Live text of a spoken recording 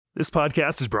This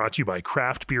podcast is brought to you by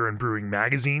Craft Beer and Brewing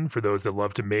Magazine for those that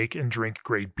love to make and drink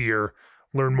great beer.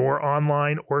 Learn more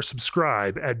online or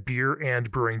subscribe at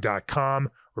beerandbrewing.com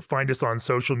or find us on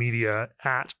social media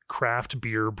at Craft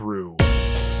Beer Brew.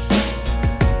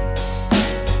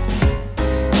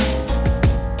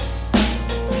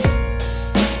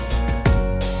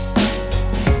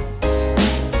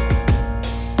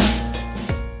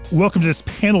 Welcome to this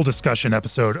panel discussion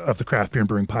episode of the Craft Beer and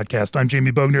Brewing Podcast. I'm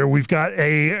Jamie Bogner. We've got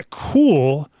a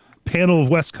cool panel of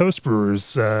West Coast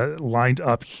brewers lined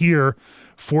up here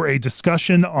for a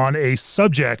discussion on a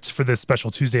subject for this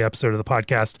special Tuesday episode of the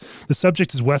podcast. The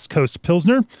subject is West Coast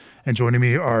Pilsner, and joining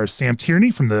me are Sam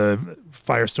Tierney from the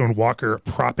Firestone Walker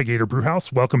Propagator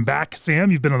Brewhouse. Welcome back,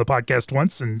 Sam. You've been on the podcast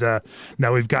once, and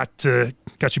now we've got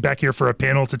you back here for a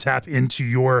panel to tap into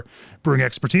your brewing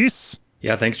expertise.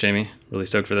 Yeah, thanks, Jamie. Really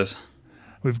stoked for this.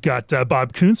 We've got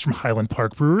Bob Kuntz from Highland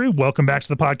Park Brewery. Welcome back to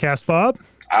the podcast, Bob.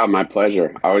 Oh, my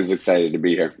pleasure. Always excited to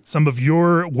be here. Some of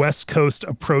your West Coast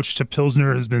approach to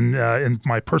Pilsner has been in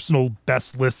my personal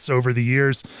best lists over the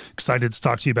years. Excited to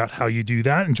talk to you about how you do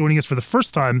that. And joining us for the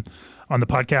first time on the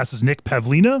podcast is Nick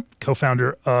Pavlina,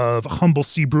 co-founder of Humble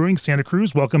Sea Brewing, Santa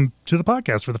Cruz. Welcome to the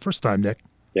podcast for the first time, Nick.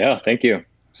 Yeah, thank you.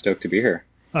 Stoked to be here.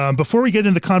 Before we get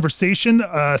into the conversation,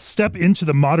 step into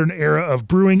the modern era of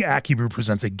brewing. AccuBrew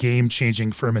presents a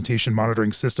game-changing fermentation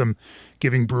monitoring system,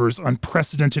 giving brewers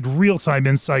unprecedented real-time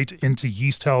insight into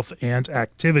yeast health and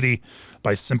activity.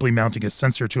 By simply mounting a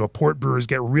sensor to a port, brewers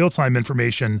get real-time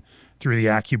information through the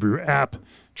AccuBrew app,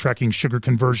 tracking sugar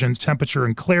conversion, temperature,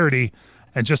 and clarity.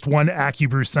 And just one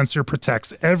AccuBrew sensor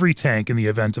protects every tank in the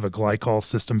event of a glycol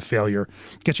system failure.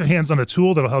 Get your hands on a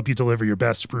tool that'll help you deliver your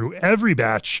best brew every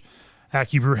batch.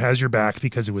 AccuBrew has your back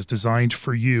because it was designed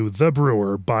for you, the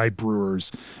brewer, by brewers.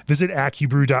 Visit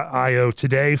AccuBrew.io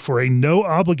today for a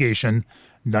no-obligation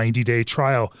 90-day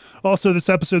trial. Also, this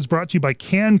episode is brought to you by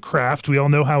CanCraft. We all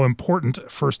know how important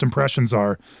first impressions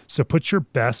are, so put your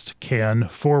best can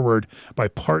forward by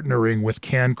partnering with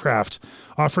CanCraft.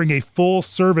 Offering a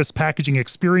full-service packaging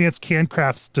experience,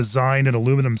 CanCraft's design and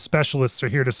aluminum specialists are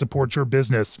here to support your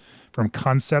business from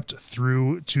concept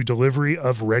through to delivery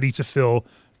of ready-to-fill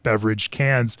beverage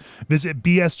cans. Visit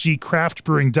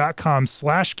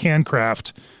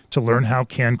bsgcraftbrewing.com/CanCraft to learn how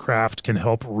CanCraft can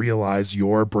help realize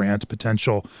your brand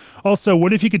potential. Also,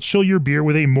 what if you could chill your beer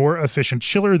with a more efficient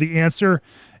chiller? The answer,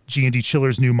 G&D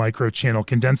Chiller's new micro-channel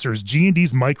condensers.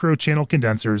 G&D's micro-channel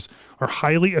condensers are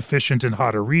highly efficient in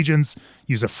hotter regions,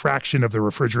 use a fraction of the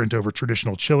refrigerant over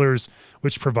traditional chillers,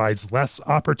 which provides less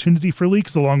opportunity for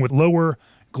leaks along with lower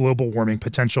global warming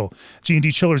potential. G&D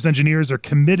Chiller's engineers are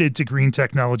committed to green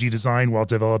technology design while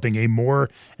developing a more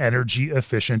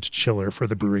energy-efficient chiller for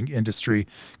the brewing industry.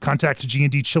 Contact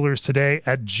G&D Chillers today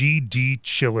at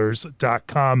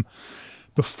gdchillers.com.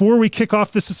 Before we kick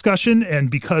off this discussion, and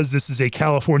because this is a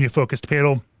California-focused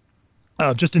panel,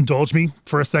 just indulge me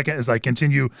for a second as I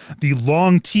continue the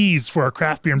long tease for our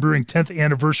Craft Beer and Brewing 10th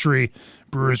anniversary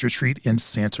Brewers Retreat in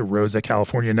Santa Rosa,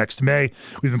 California next May.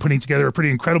 We've been putting together a pretty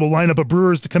incredible lineup of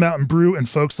brewers to come out and brew, and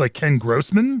folks like Ken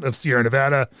Grossman of Sierra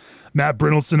Nevada, Matt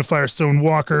Brynildson of Firestone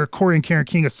Walker, Corey and Karen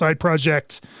King of Side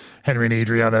Project, Henry and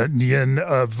Adriana Nien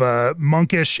of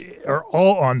Monkish are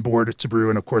all on board to brew.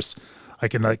 And of course, I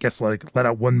can, let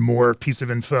out one more piece of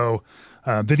info.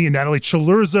 Vinny and Natalie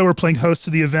Chilurzo are playing host to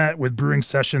the event with brewing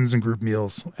sessions and group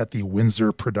meals at the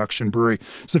Windsor Production Brewery.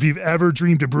 So if you've ever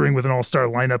dreamed of brewing with an all-star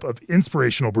lineup of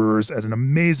inspirational brewers at an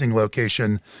amazing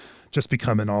location, just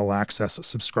become an all-access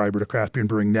subscriber to Craft Beer and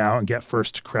Brewing now and get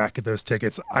first crack at those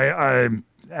tickets. I'm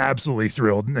absolutely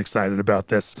thrilled and excited about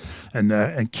this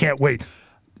and can't wait.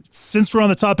 Since we're on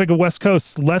the topic of West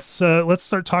Coast, let's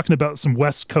start talking about some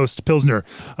West Coast Pilsner.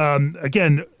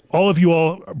 Again, all of you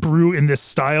all brew in this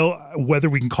style. Whether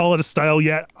we can call it a style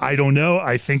yet, I don't know.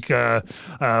 I think, and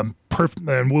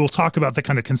we'll talk about the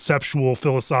kind of conceptual,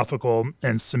 philosophical,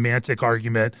 and semantic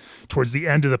argument towards the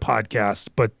end of the podcast.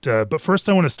 But first,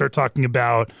 I want to start talking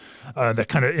about the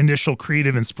kind of initial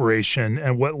creative inspiration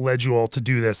and what led you all to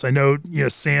do this. I know,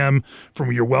 Sam,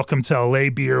 from your Welcome to LA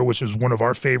beer, which was one of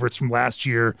our favorites from last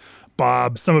year.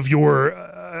 Bob, some of your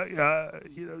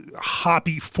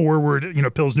hoppy forward,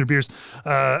 Pilsner beers,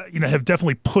 have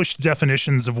definitely pushed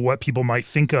definitions of what people might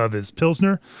think of as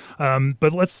Pilsner.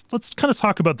 But let's kind of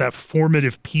talk about that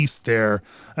formative piece there.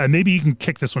 Maybe you can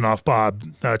kick this one off, Bob,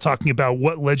 talking about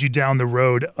what led you down the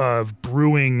road of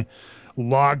brewing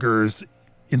lagers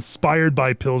inspired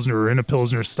by Pilsner or in a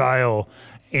Pilsner style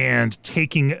and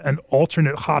taking an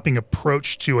alternate hopping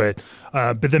approach to it.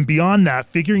 But then beyond that,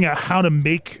 figuring out how to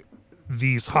make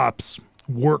these hops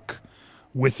work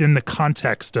within the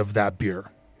context of that beer.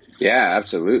 Yeah,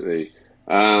 absolutely.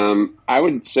 I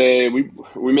would say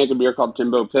we make a beer called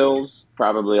Timbo Pils,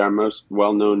 probably our most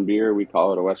well-known beer. We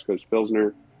call it a West Coast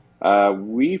Pilsner.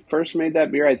 We first made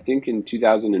that beer, I think, in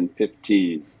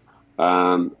 2015.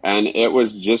 And it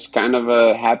was just kind of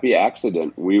a happy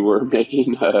accident. We were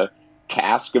making a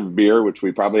cask of beer, which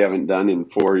we probably haven't done in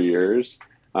 4 years.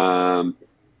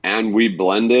 And we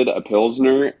blended a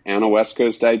Pilsner and a West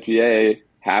Coast IPA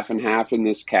half and half in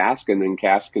this cask and then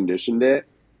cask conditioned it.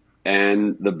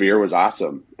 And the beer was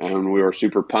awesome. And we were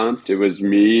super pumped. It was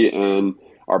me and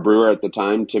our brewer at the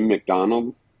time, Tim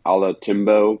McDonald, a la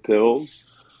Timbo Pils.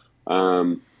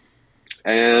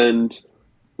 And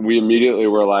we immediately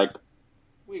were like,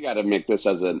 we got to make this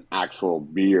as an actual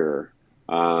beer.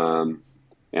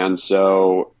 And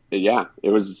so, yeah, it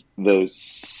was the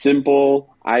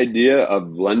simple idea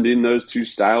of blending those two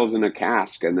styles in a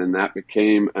cask. And then that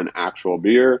became an actual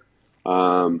beer.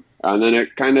 And then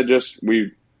it kind of just,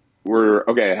 we were,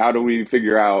 okay, how do we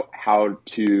figure out how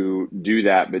to do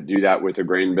that, but do that with a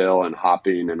grain bill and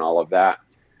hopping and all of that?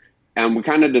 And we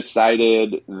kind of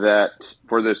decided that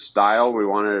for this style, we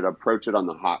wanted to approach it on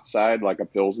the hot side, like a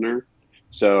Pilsner.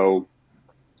 So,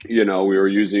 we were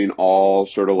using all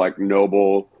sort of like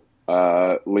noble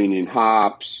leaning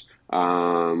hops. We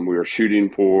were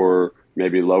shooting for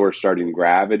maybe lower starting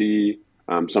gravity,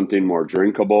 something more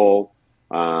drinkable.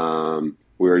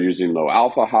 We were using low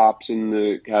alpha hops in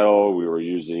the kettle. We were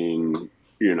using,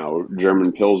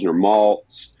 German Pilsner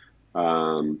malts,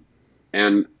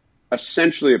 and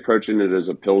essentially approaching it as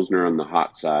a Pilsner on the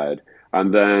hot side.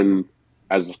 And then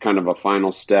as kind of a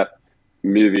final step,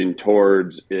 moving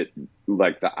towards it,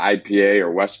 like the IPA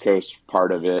or West Coast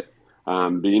part of it,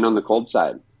 being on the cold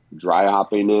side, dry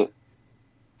hopping it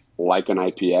like an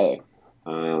IPA.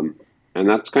 And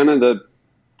that's kind of the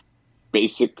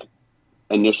basic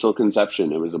initial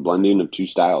conception. It was a blending of two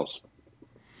styles.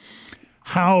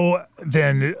 How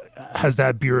then has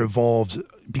that beer evolved?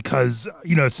 Because,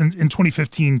 it's in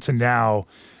 2015 to now,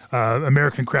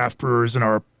 American craft brewers and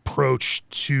our approach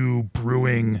to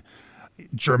brewing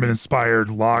German-inspired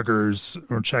lagers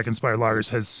or Czech-inspired lagers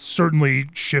has certainly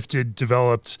shifted,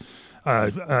 developed,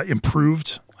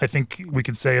 improved, I think we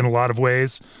could say, in a lot of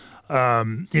ways.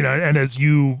 And as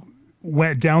you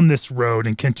went down this road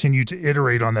and continued to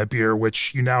iterate on that beer,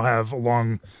 which you now have a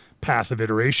long path of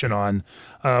iteration on,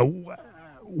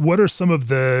 what are some of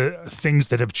the things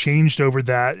that have changed over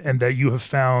that and that you have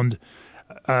found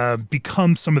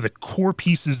become some of the core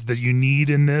pieces that you need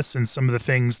in this, and some of the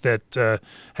things that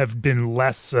have been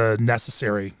less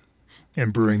necessary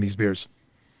in brewing these beers?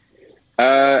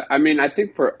 I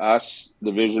think for us,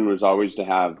 the vision was always to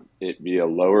have it be a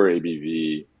lower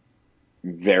ABV,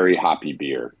 very hoppy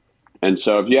beer. And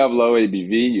so if you have low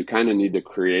ABV, you kind of need to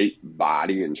create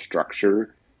body and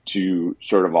structure to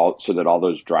sort of so that all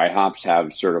those dry hops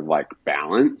have sort of like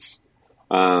balance.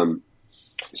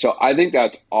 So I think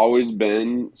that's always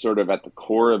been sort of at the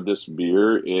core of this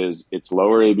beer is it's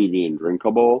lower ABV and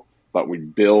drinkable, but we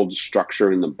build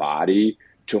structure in the body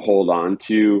to hold on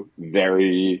to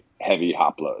very heavy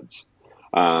hop loads.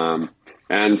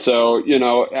 And so,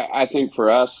 I think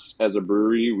for us as a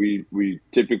brewery, we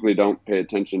typically don't pay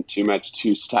attention too much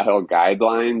to style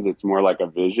guidelines. It's more like a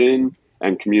vision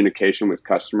and communication with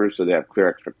customers so they have clear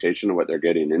expectation of what they're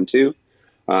getting into.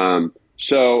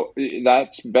 So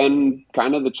that's been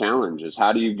kind of the challenge is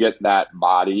how do you get that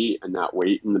body and that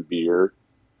weight in the beer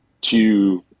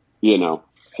to,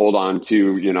 hold on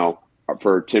to,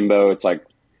 for Timbo, it's like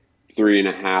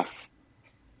 3.5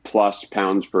 plus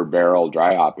pounds per barrel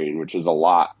dry hopping, which is a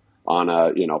lot on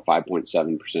a,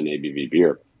 5.7% ABV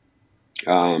beer.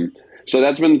 So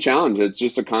that's been the challenge. It's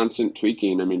just a constant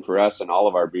tweaking. I mean, for us and all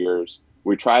of our beers,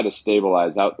 we try to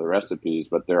stabilize out the recipes,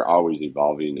 but they're always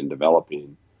evolving and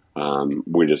developing.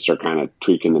 We just are kind of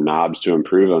tweaking the knobs to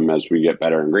improve them as we get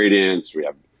better ingredients. We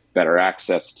have better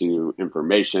access to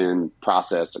information,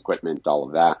 process, equipment, all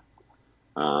of that.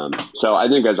 So I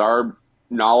think as our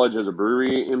knowledge as a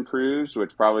brewery improves,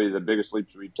 which probably the biggest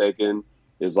leaps we've taken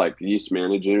is like yeast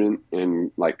management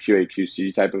and like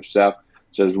QA/QC type of stuff.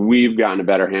 So as we've gotten a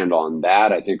better handle on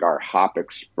that, I think our hop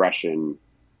expression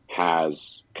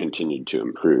has continued to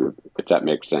improve, if that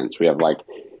makes sense. We have like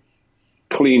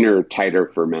cleaner, tighter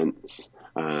ferments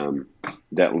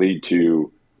that lead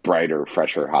to brighter,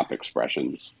 fresher hop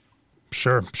expressions.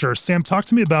 Sure. Sam, talk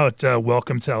to me about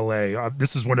Welcome to LA.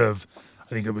 This is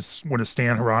I think it was one of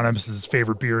Stan Hieronymus'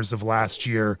 favorite beers of last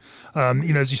year.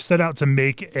 As you set out to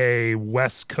make a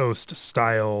West Coast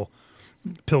style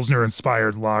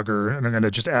Pilsner-inspired lager, and I'm going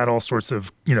to just add all sorts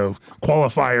of,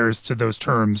 qualifiers to those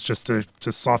terms just to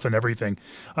soften everything.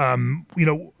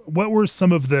 What were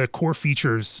some of the core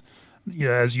features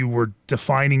as you were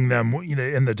defining them,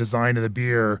 in the design of the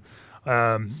beer,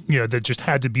 that just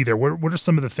had to be there? What are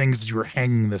some of the things that you were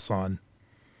hanging this on?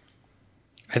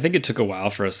 I think it took a while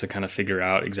for us to kind of figure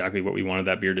out exactly what we wanted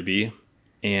that beer to be.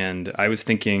 And I was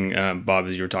thinking, Bob,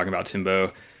 as you were talking about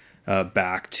Timbo,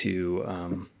 back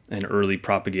to an early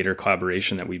Propagator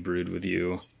collaboration that we brewed with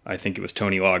you. I think it was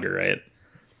Tony Lager, right?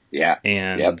 Yeah.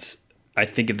 And yep. I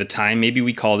think at the time, maybe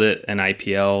we called it an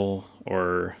IPL,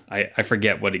 or I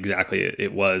forget what exactly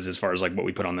it was as far as like what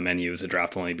we put on the menu. It was a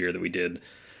draft only beer that we did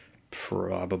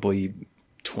probably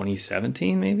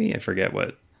 2017, maybe. I forget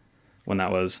when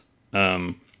that was.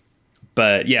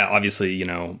 But yeah, obviously,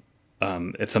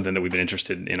 it's something that we've been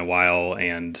interested in a while,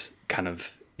 and kind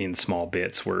of in small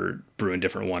bits. We're brewing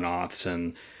different one-offs,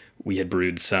 and we had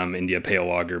brewed some India Pale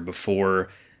Lager before,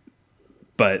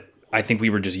 but I think we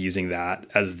were just using that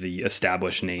as the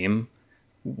established name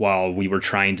while we were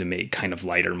trying to make kind of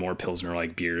lighter, more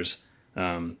Pilsner-like beers.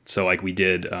 So like we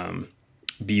did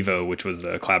Bevo, which was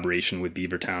the collaboration with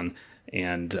Beavertown,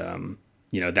 and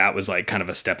that was like kind of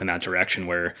a step in that direction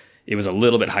where it was a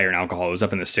little bit higher in alcohol. It was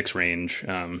up in the 6 range,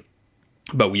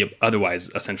 but we otherwise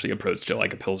essentially approached it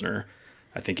like a Pilsner.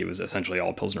 I think it was essentially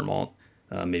all Pilsner malt,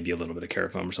 maybe a little bit of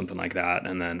Carafoam or something like that,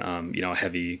 and then a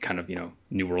heavy kind of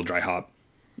New World dry hop.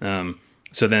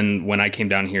 So then when I came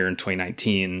down here in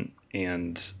 2019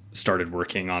 and started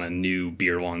working on a new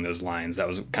beer along those lines, that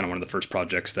was kind of one of the first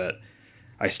projects that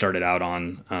I started out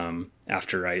on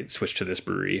after I switched to this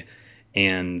brewery.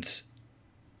 And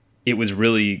it was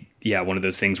really, one of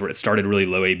those things where it started really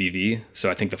low ABV. So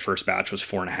I think the first batch was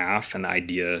 4.5, and the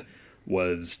idea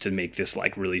was to make this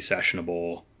like really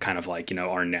sessionable, kind of like,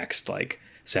 our next like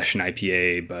session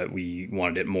IPA, but we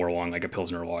wanted it more along like a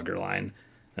Pilsner Lager line,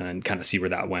 and kind of see where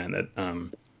that went. That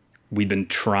we'd been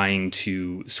trying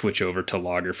to switch over to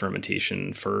lager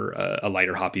fermentation for a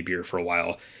lighter hoppy beer for a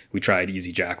while. We tried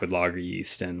Easy Jack with lager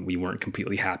yeast, and we weren't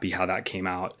completely happy how that came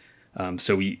out.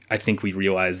 So I think we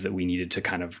realized that we needed to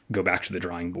kind of go back to the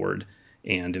drawing board,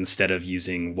 and instead of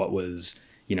using what was,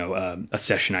 a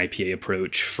session IPA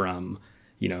approach from,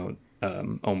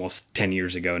 almost 10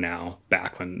 years ago now,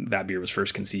 back when that beer was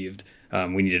first conceived,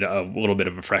 we needed a little bit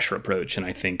of a fresher approach. And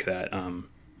I think that,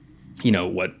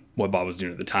 what Bob was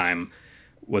doing at the time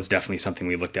was definitely something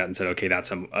we looked at and said, okay,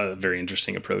 that's a very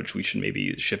interesting approach. We should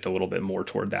maybe shift a little bit more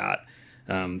toward that.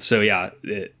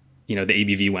 The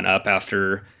ABV went up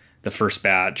after the first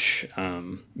batch.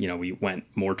 We went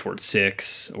more towards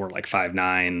 6 or like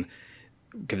 5.9,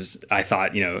 because I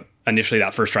thought, initially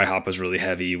that first dry hop was really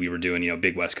heavy. We were doing,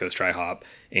 big West Coast dry hop,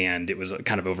 and it was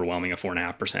kind of overwhelming, a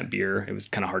 4.5% beer. It was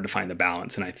kind of hard to find the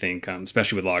balance. And I think,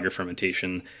 especially with lager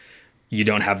fermentation, you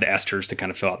don't have the esters to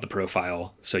kind of fill out the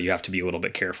profile. So you have to be a little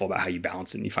bit careful about how you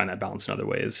balance it, and you find that balance in other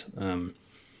ways. And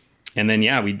then,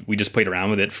 we just played around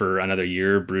with it for another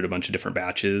year, brewed a bunch of different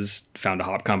batches, found a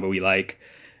hop combo we like.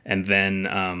 And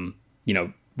then,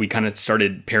 we kind of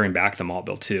started paring back the malt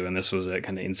bill too. And this was a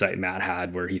kind of insight Matt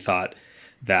had, where he thought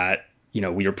that,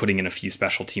 we were putting in a few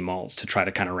specialty malts to try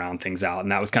to kind of round things out.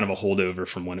 And that was kind of a holdover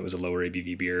from when it was a lower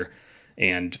ABV beer.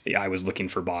 And I was looking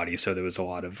for body. So there was a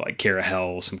lot of like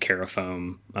Carahel, some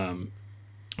Carafoam,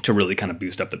 to really kind of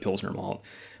boost up the Pilsner malt.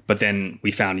 But then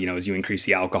we found, as you increase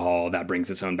the alcohol, that brings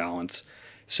its own balance.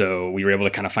 So we were able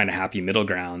to kind of find a happy middle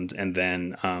ground. And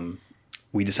then,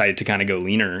 we decided to kind of go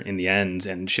leaner in the end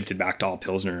and shifted back to all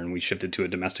Pilsner, and we shifted to a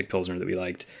domestic Pilsner that we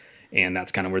liked. And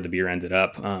that's kind of where the beer ended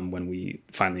up when we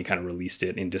finally kind of released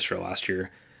it in distro last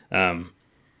year.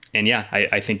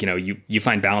 I think, you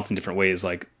find balance in different ways.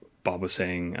 Like Bob was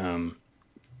saying,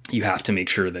 you have to make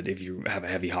sure that if you have a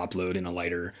heavy hop load in a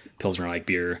lighter Pilsner-like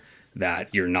beer, that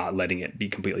you're not letting it be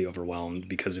completely overwhelmed,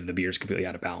 because if the beer is completely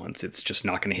out of balance, it's just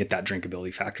not going to hit that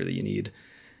drinkability factor that you need.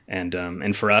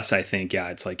 And for us, I think,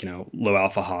 it's like, low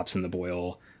alpha hops in the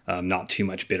boil, not too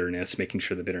much bitterness, making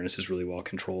sure the bitterness is really well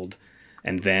controlled.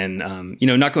 And then,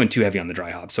 not going too heavy on the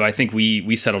dry hop. So I think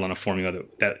we settled on a formula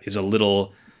that is a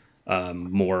little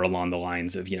more along the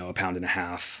lines of, 1.5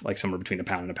 pounds, like somewhere between 1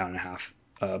 pound and 1.5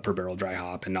 pounds per barrel dry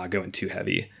hop, and not going too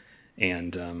heavy.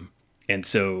 And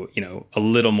so, a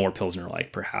little more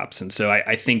Pilsner-like perhaps. And so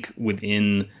I think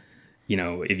within,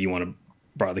 if you want to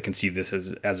broadly conceive this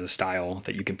as a style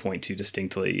that you can point to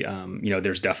distinctly,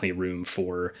 there's definitely room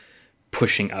for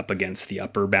pushing up against the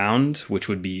upper bound, which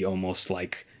would be almost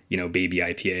like, baby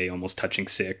IPA, almost touching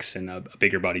 6, and a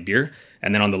bigger body beer.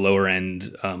 And then on the lower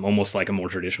end, almost like a more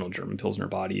traditional German Pilsner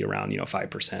body, around,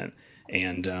 5%.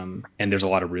 And there's a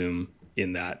lot of room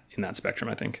in that spectrum,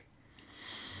 I think.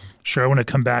 Sure. I want to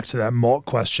come back to that malt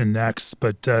question next,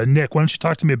 but Nick, why don't you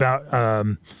talk to me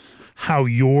about how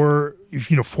your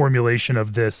formulation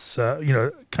of this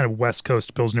kind of West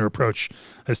Coast Pilsner approach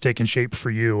has taken shape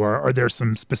for you. Are there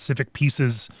some specific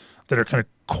pieces that are kind of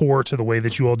core to the way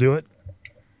that you all do it?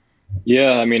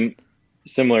 Yeah, I mean,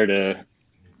 similar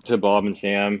to Bob and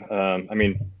Sam. I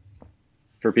mean,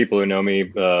 for people who know me,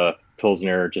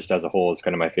 Pilsner just as a whole is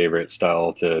kind of my favorite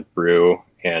style to brew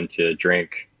and to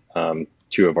drink.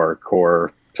 Two of our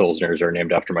core Pilsners are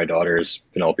named after my daughters.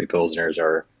 Penelope Pilsners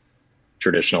are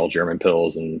traditional German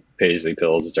Pils, and Paisley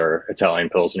Pils is our Italian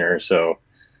Pilsner. So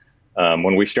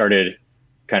when we started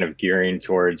kind of gearing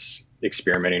towards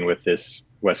experimenting with this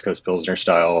West Coast Pilsner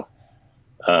style,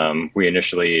 we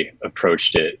initially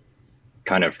approached it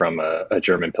kind of from a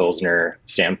German Pilsner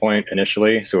standpoint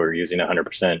initially. So we're using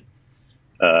 100%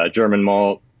 German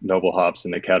malt, noble hops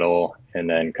in the kettle, and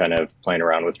then kind of playing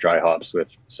around with dry hops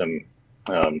with some,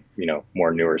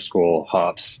 more newer school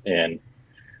hops. And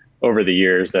over the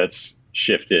years, that's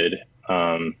shifted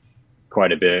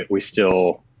quite a bit. We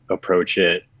still approach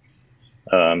it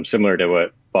similar to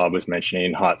what Bob was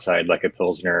mentioning, hot side like a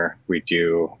Pilsner. We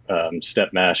do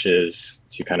step mashes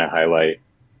to kind of highlight,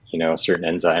 certain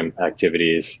enzyme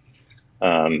activities.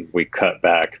 We cut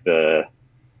back the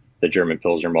German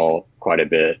Pilsner malt quite a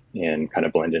bit and kind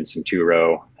of blend in some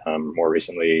two-row. More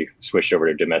recently, switched over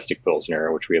to domestic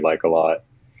Pilsner, which we like a lot.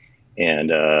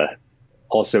 And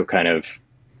also kind of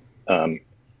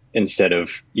instead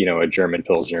of, a German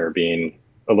Pilsner being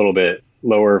a little bit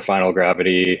lower final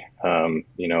gravity,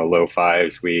 low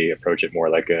fives, we approach it more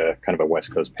like a kind of a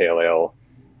West Coast pale ale,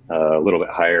 a little bit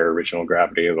higher original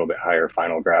gravity, a little bit higher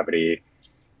final gravity,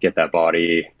 get that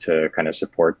body to kind of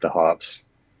support the hops.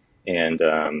 And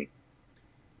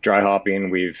dry hopping,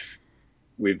 we've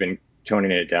been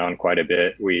toning it down quite a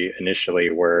bit. We initially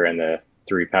were in the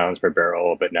 3 pounds per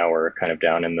barrel, but now we're kind of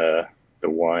down in the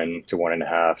 1 to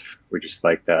 1.5. We just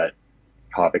like that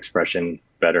hop expression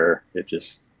better. It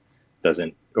just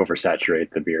doesn't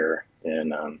oversaturate the beer.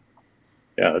 And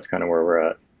that's kind of where we're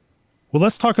at. Well,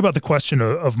 let's talk about the question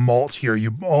of malt here.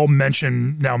 You all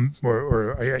mentioned now,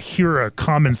 or I hear a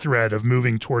common thread of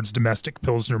moving towards domestic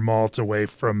Pilsner malt away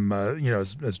from,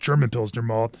 as German Pilsner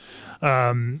malt.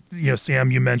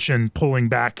 Sam, you mentioned pulling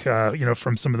back,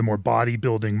 from some of the more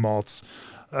bodybuilding malts.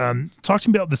 Talk to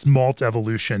me about this malt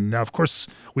evolution. Now, of course,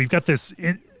 we've got this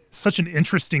such an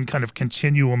interesting kind of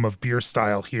continuum of beer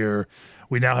style here.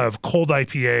 We now have cold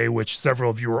IPA, which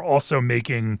several of you are also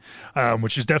making,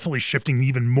 which is definitely shifting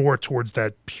even more towards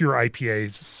that pure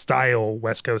IPA style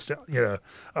West Coast,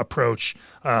 approach.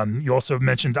 You also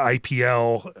mentioned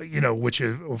IPL, which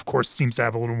of course seems to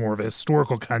have a little more of a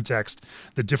historical context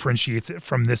that differentiates it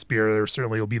from this beer. There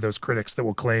certainly will be those critics that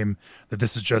will claim that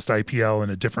this is just IPL and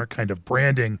a different kind of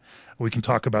branding. We can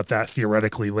talk about that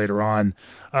theoretically later on.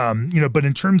 But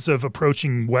in terms of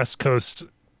approaching West Coast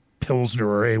Pilsner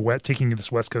or taking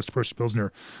this West Coast approach to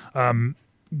Pilsner,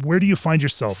 where do you find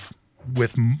yourself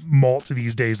with malt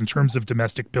these days in terms of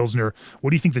domestic Pilsner? What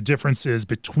do you think the difference is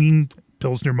between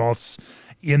Pilsner malts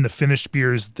in the finished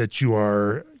beers that you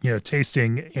are,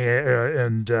 tasting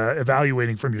and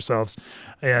evaluating from yourselves?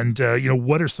 And,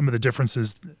 what are some of the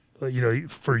differences,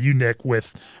 for you, Nick,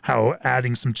 with how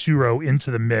adding some two-row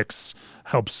into the mix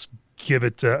helps give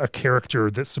it a character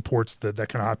that supports that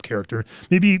kind of hop character?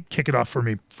 Maybe kick it off for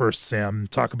me first, Sam.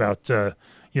 Talk about that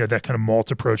kind of malt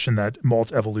approach and that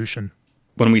malt evolution.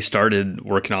 When we started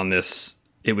working on this,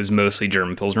 it was mostly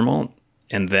German Pilsner malt,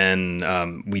 and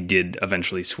then we did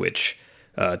eventually switch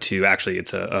to actually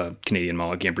it's a Canadian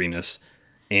malt, Gambrinus,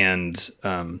 and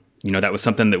that was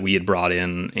something that we had brought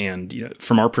in, and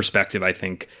from our perspective, I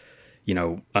think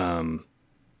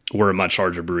we're a much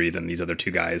larger brewery than these other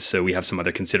two guys. So we have some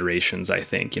other considerations, I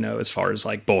think, as far as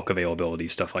like bulk availability,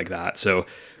 stuff like that. So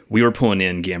we were pulling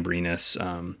in Gambrinus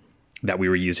that we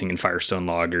were using in Firestone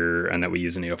Lager and that we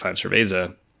use in 805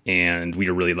 Cerveza. And we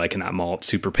were really liking that malt,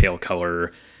 super pale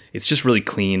color. It's just really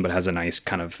clean, but has a nice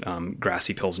kind of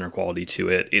grassy Pilsner quality to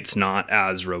it. It's not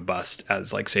as robust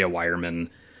as like, say, a Weyermann.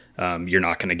 You're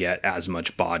not going to get as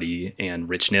much body and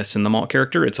richness in the malt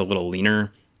character. It's a little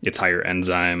leaner. It's higher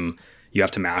enzyme. You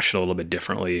have to mash it a little bit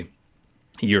differently.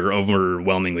 You're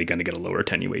overwhelmingly going to get a lower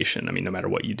attenuation. I mean, no matter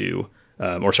what you do,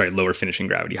 lower finishing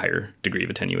gravity, higher degree of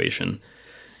attenuation.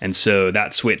 And so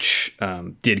that switch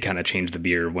did kind of change the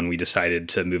beer when we decided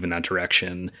to move in that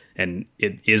direction. And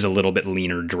it is a little bit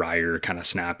leaner, drier, kind of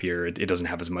snappier. It doesn't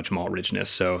have as much malt richness.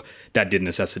 So that did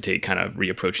necessitate kind of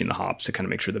reapproaching the hops to kind of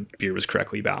make sure the beer was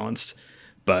correctly balanced.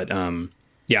 But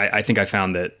I think I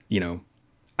found that,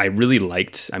 I really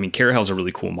liked, Carahel's a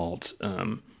really cool malt,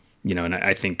 and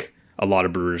I think a lot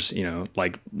of brewers,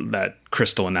 like that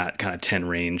Crystal in that kind of 10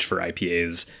 range for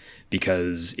IPAs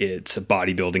because it's a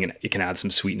bodybuilding and it can add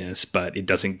some sweetness, but it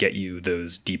doesn't get you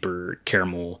those deeper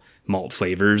caramel malt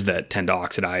flavors that tend to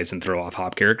oxidize and throw off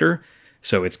hop character.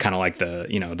 So it's kind of like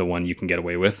the one you can get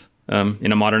away with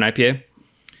in a modern IPA.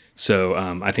 So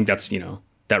I think that's,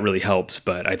 that really helps.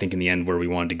 But I think in the end where we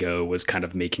wanted to go was kind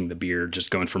of making the beer, just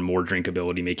going for more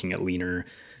drinkability, making it leaner.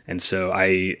 And so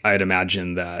I'd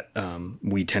imagine that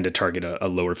we tend to target a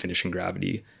lower finishing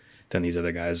gravity than these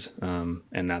other guys.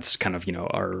 And that's kind of,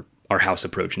 our house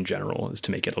approach in general is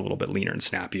to make it a little bit leaner and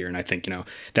snappier. And I think,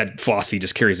 that philosophy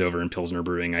just carries over in Pilsner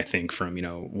brewing, I think, from,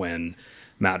 when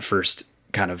Matt first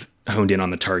kind of honed in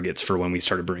on the targets for when we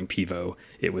started brewing Pivo.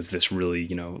 It was this really,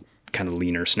 kind of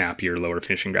leaner, snappier, lower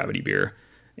finishing gravity beer.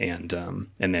 And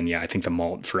then, I think the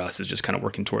malt for us is just kind of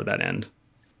working toward that end.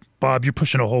 Bob, you're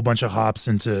pushing a whole bunch of hops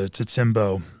into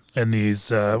Timbo. And these,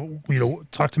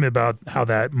 talk to me about how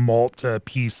that malt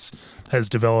piece has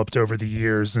developed over the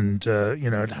years and,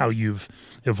 how you've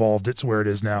evolved it to where it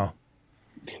is now.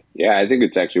 Yeah, I think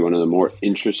it's actually one of the more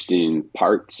interesting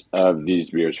parts of these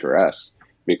beers for us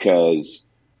because,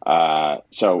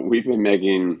 so we've been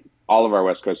making, all of our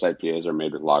West Coast IPAs are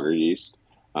made with lager yeast.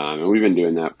 And we've been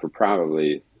doing that for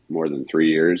probably more than 3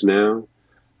 years now.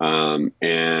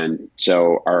 And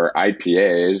so our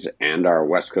IPAs and our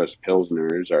West Coast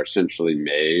Pilsners are essentially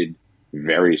made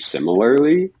very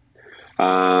similarly.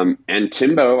 And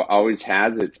Timbo always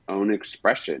has its own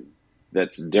expression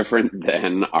that's different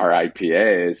than our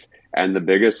IPAs. And the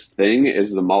biggest thing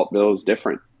is the malt bill is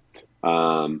different.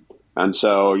 And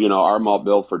so, our malt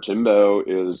bill for Timbo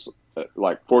is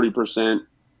like 40%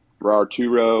 raw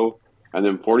 2-row and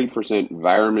then 40%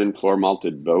 Weyermann floor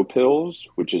malted Bow Pills,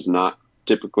 which is not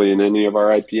typically in any of our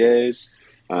IPAs.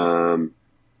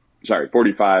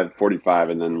 45,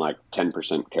 and then like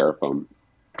 10% Carafoam.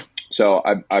 So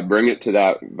I bring it to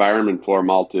that Weyermann floor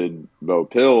malted Bow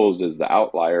Pills as the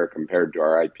outlier compared to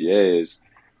our IPAs.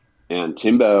 And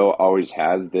Timbo always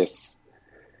has this,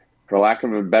 for lack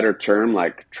of a better term,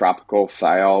 like tropical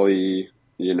thiol-y,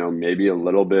 maybe a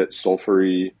little bit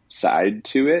sulfury side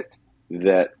to it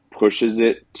that pushes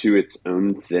it to its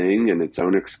own thing and its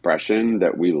own expression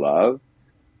that we love.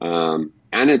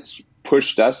 And it's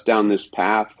pushed us down this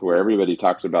path where everybody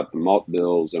talks about the malt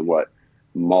bills and what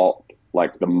malt,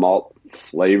 like the malt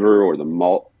flavor or the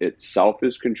malt itself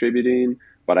is contributing.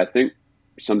 But I think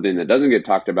something that doesn't get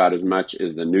talked about as much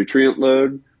is the nutrient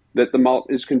load that the malt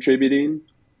is contributing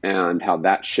and how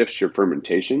that shifts your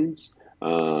fermentations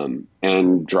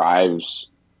and drives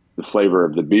the flavor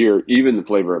of the beer, even the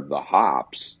flavor of the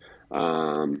hops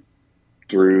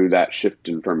through that shift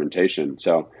in fermentation.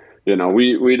 So,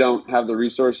 we don't have the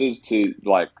resources to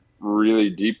like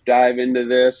really deep dive into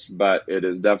this, but it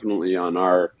is definitely on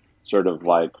our sort of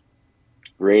like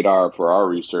radar for our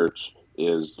research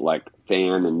is like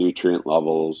fan and nutrient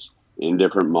levels in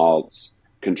different malts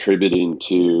contributing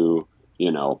to,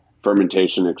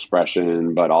 fermentation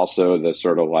expression, but also the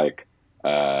sort of like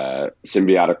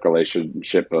symbiotic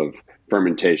relationship of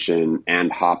fermentation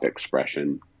and hop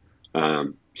expression.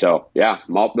 So yeah,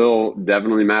 malt bill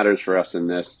definitely matters for us in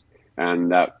this.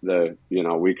 And that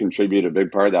we contribute a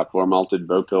big part of that floor malted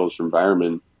Bow Pills from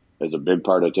Weyermann is a big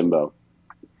part of Timbo.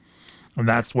 And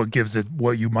that's what gives it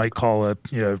what you might call a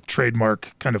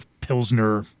trademark kind of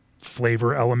Pilsner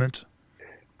flavor element.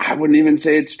 I wouldn't even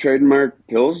say it's trademark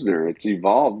Pilsner. It's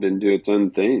evolved into its own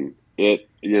thing.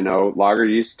 Lager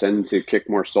yeast tend to kick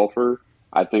more sulfur.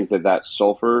 I think that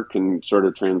sulfur can sort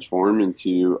of transform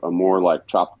into a more like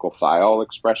tropical thiol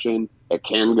expression. It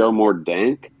can go more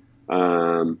dank.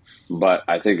 But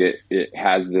I think it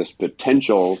has this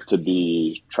potential to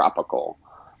be tropical.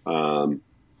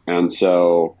 And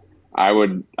so I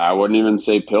wouldn't even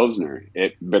say Pilsner.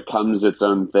 It becomes its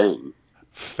own thing.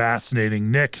 Fascinating.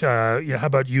 Nick, how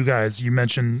about you guys? You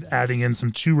mentioned adding in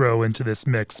some 2-row into this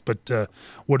mix, but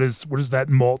what is that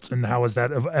malt and how has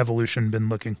that evolution been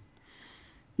looking?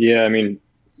 Yeah, I mean,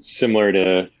 similar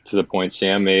to the point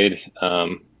Sam made,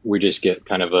 we just get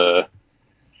kind of a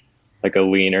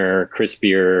leaner,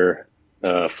 crispier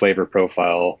flavor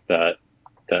profile that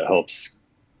helps,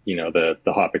 the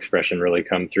hop expression really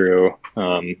come through.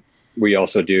 We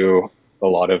also do a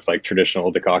lot of like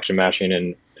traditional decoction mashing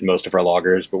in most of our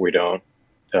lagers, but we don't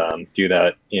do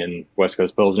that in West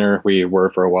Coast Pilsner. We were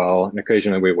for a while, and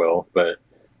occasionally we will, but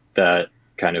that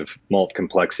kind of malt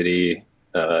complexity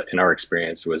in our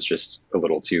experience was just a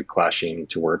little too clashing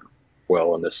to work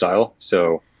well in this style.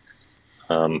 So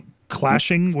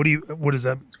clashing? What is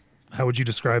that? How would you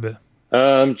describe it?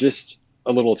 Just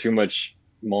a little too much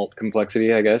malt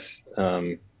complexity, I guess.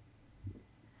 And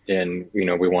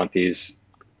we want these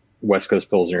West Coast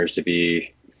Pilsners to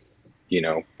be,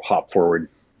 hop forward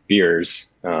beers,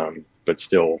 but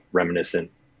still reminiscent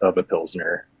of a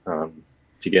Pilsner.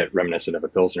 To get reminiscent of a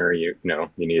Pilsner, you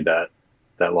need that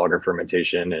lager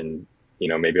fermentation and,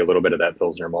 maybe a little bit of that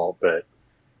Pilsner malt. But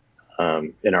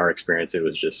in our experience, it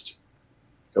was just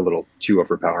a little too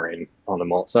overpowering on the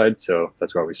malt side. So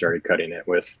that's why we started cutting it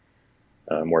with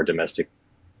more domestic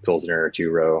Pilsner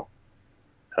 2-row.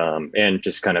 And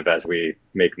just kind of as we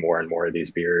make more and more of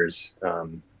these beers,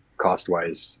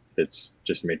 cost-wise, it's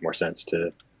just made more sense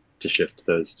to shift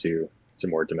those to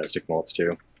more domestic malts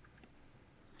too.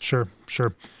 Sure.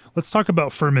 Let's talk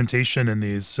about fermentation in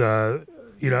these. Are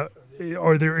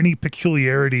there any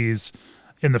peculiarities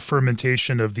in the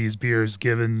fermentation of these beers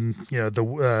given,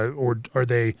 or are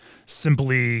they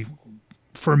simply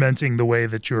fermenting the way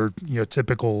that your,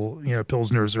 typical,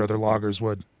 Pilsners or other lagers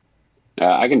would?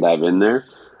 I can dive in there.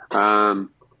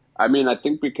 I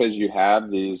think because you have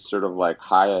these sort of like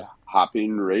high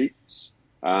hopping rates,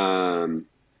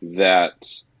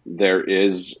 that there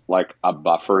is like a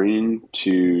buffering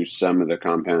to some of the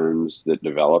compounds that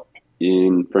develop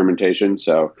in fermentation.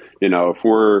 So, if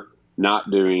we're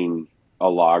not doing a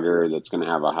lager that's going to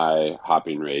have a high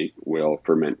hopping rate, we'll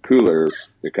ferment cooler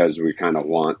because we kind of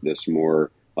want this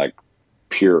more like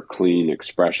pure, clean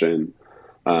expression.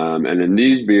 And in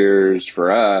these beers,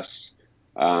 for us,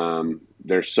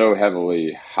 they're so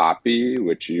heavily hoppy,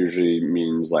 which usually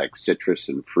means like citrus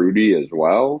and fruity as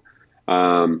well.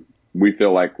 We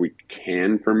feel like we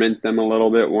can ferment them a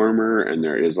little bit warmer, and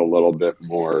there is a little bit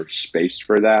more space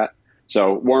for that.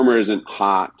 So warmer isn't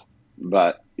hot,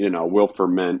 but, we'll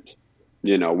ferment,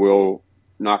 we'll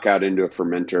knock out into a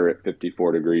fermenter at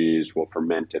 54 degrees. We'll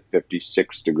ferment at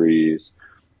 56 degrees,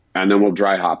 and then we'll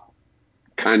dry hop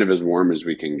kind of as warm as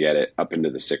we can get it up into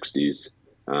the 60s.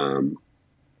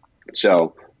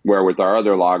 So where with our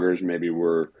other lagers, maybe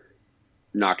we're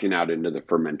knocking out into the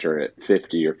fermenter at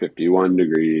 50 or 51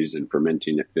 degrees and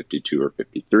fermenting at 52 or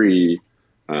 53.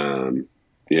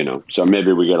 So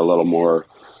maybe we get a little more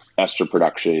ester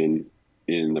production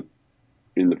in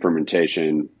the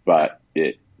fermentation, but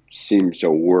it seems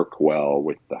to work well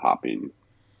with the hopping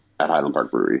at Highland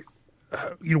Park Brewery.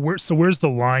 Where's the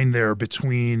line there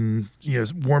between,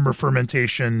 warmer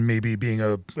fermentation maybe being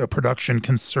a production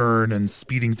concern and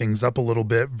speeding things up a little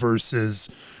bit versus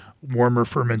warmer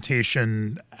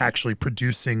fermentation actually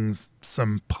producing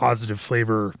some positive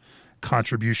flavor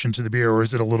contribution to the beer, or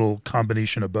is it a little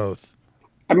combination of both?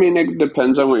 It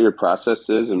depends on what your process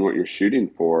is and what you're shooting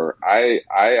for. I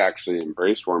actually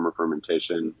embrace warmer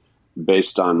fermentation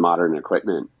based on modern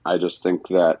equipment. I just think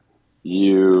that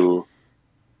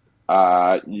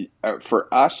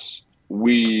for us,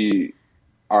 we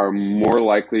are more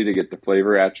likely to get the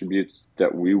flavor attributes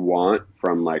that we want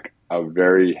from like a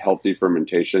very healthy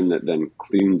fermentation that then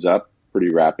cleans up pretty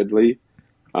rapidly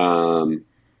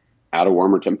at a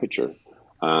warmer temperature.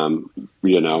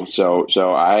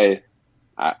 So I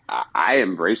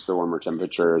embrace the warmer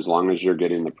temperature as long as you're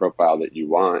getting the profile that you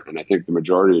want. And I think the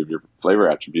majority of your flavor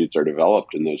attributes are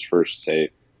developed in those first, say,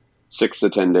 6 to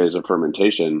 10 days of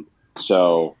fermentation.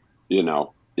 So,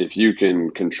 if you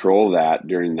can control that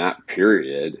during that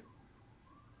period,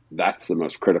 that's the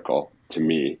most critical to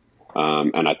me.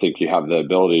 And I think you have the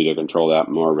ability to control that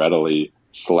more readily,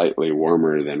 slightly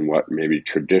warmer than what maybe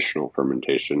traditional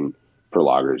fermentation for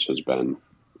lagers has been.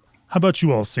 How about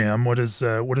you all, Sam? What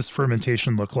does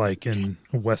fermentation look like in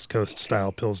a West Coast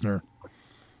style Pilsner?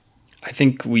 I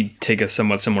think we take a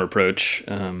somewhat similar approach.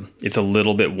 It's a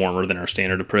little bit warmer than our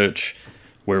standard approach,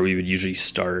 where we would usually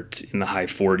start in the high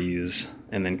 40s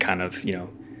and then kind of,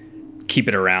 keep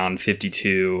it around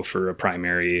 52 for a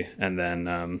primary, and then,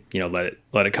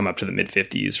 let it come up to the mid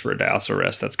 50s for a diacetyl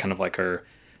rest. That's kind of like our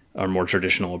more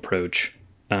traditional approach.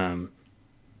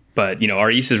 But,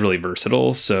 our yeast is really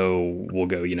versatile. So we'll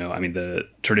go, the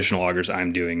traditional lagers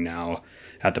I'm doing now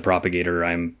at the Propagator,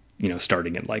 I'm,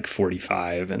 starting at like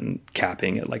 45 and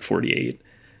capping at like 48,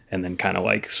 and then kind of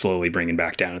like slowly bringing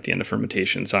back down at the end of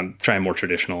fermentation. So I'm trying more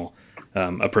traditional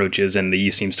approaches, and the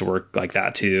yeast seems to work like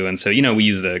that too. And so, we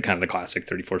use the kind of the classic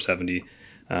 3470,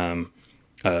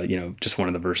 just one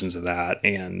of the versions of that.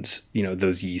 And,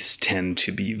 those yeasts tend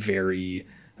to be very,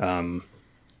 I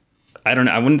don't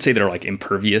know, I wouldn't say they're like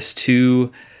impervious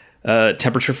to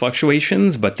temperature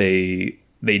fluctuations, but they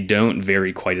don't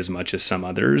vary quite as much as some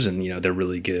others. And, they're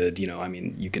really good.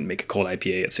 You can make a cold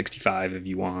IPA at 65 if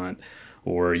you want,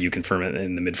 or you can ferment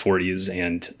in the mid 40s,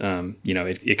 and,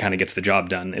 it kind of gets the job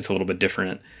done. It's a little bit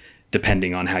different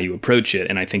depending on how you approach it.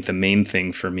 And I think the main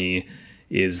thing for me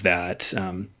is that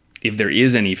if there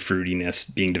is any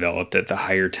fruitiness being developed at the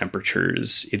higher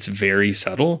temperatures, it's very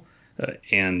subtle.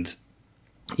 And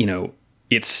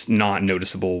it's not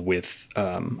noticeable with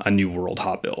a New World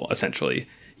hop bill, essentially.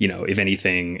 If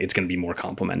anything, it's going to be more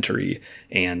complementary,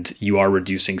 and you are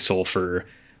reducing sulfur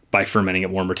by fermenting at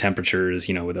warmer temperatures,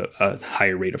 with a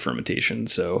higher rate of fermentation.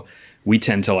 So we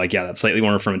tend to like, that slightly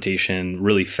warmer fermentation,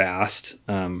 really fast,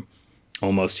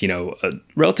 almost,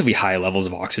 relatively high levels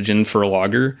of oxygen for a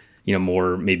lager,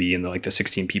 more maybe in the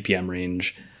 16 ppm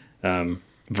range,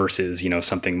 versus,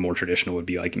 something more traditional would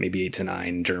be like maybe 8 to 9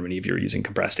 in Germany if you're using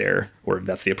compressed air, or if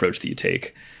that's the approach that you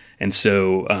take. And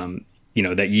so,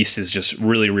 that yeast is just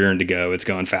really rearing to go. It's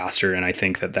going faster. And I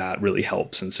think that really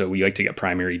helps. And so we like to get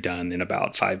primary done in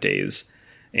about 5 days.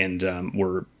 And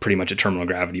we're pretty much at terminal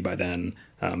gravity by then,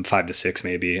 5 to 6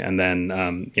 maybe. And then,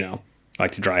 I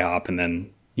like to dry hop and then,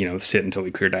 sit until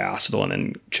we clear diacetyl and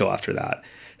then chill after that.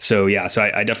 So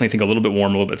I definitely think a little bit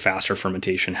warm, a little bit faster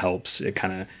fermentation helps. It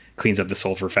kind of cleans up the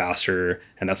sulfur faster.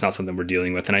 And that's not something we're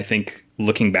dealing with. And I think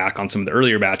looking back on some of the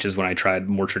earlier batches when I tried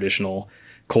more traditional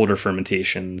colder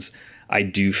fermentations, I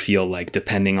do feel like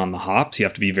depending on the hops, you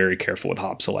have to be very careful with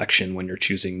hop selection when you're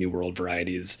choosing New World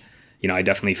varieties. I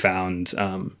definitely found,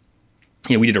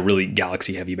 we did a really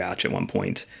Galaxy heavy batch at one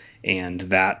point, and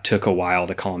that took a while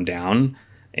to calm down.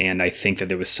 And I think that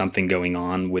there was something going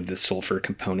on with the sulfur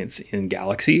components in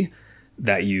Galaxy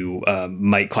that you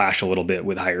might clash a little bit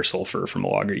with higher sulfur from a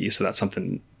lager yeast. So that's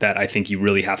something that I think you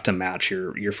really have to match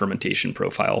your fermentation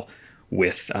profile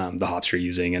with the hops you're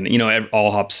using. And,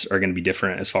 all hops are going to be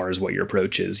different as far as what your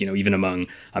approach is, even among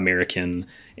American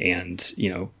and,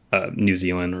 New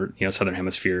Zealand or, Southern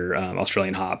Hemisphere,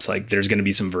 Australian hops, like there's going to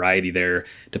be some variety there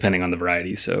depending on the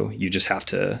variety. So you just have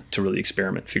to really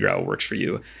experiment, figure out what works for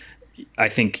you. I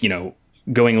think,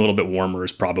 going a little bit warmer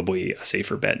is probably a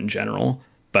safer bet in general,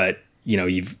 but,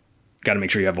 you've got to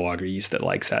make sure you have a lager yeast that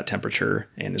likes that temperature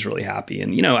and is really happy.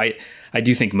 And, I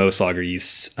do think most lager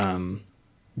yeasts,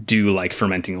 do like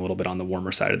fermenting a little bit on the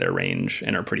warmer side of their range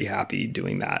and are pretty happy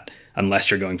doing that,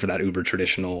 unless you're going for that uber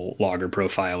traditional lager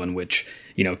profile in which,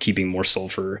 keeping more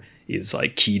sulfur is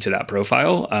like key to that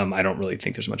profile. I don't really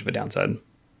think there's much of a downside.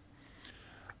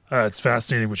 It's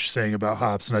fascinating what you're saying about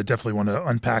hops, and I definitely want to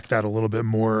unpack that a little bit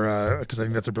more because I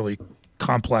think that's a really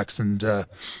complex and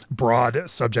broad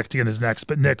subject to get into next.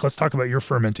 But Nick, let's talk about your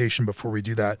fermentation before we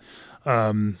do that.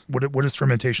 What does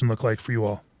fermentation look like for you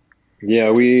all?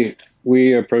 Yeah, we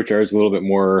approach ours a little bit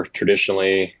more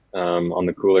traditionally on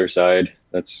the cooler side.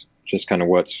 That's just kind of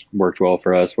what's worked well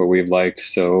for us, what we've liked.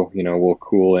 So, we'll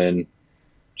cool in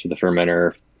to the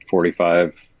fermenter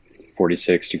 45,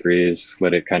 46 degrees,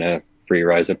 let it kind of free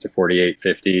rise up to 48,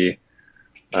 50.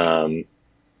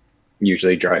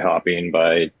 Usually dry hopping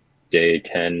by day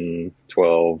 10,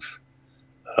 12.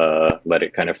 Let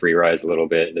it kind of free rise a little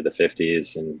bit into the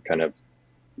 50s and kind of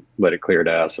let it clear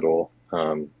diacetyl.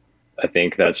 I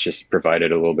think that's just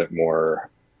provided a little bit more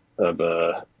of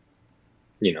a,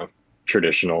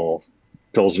 traditional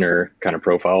Pilsner kind of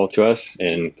profile to us.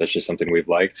 And that's just something we've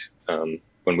liked.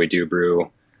 When we do brew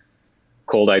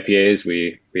cold IPAs,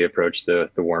 we approach the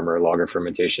warmer lager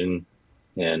fermentation.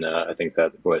 And I think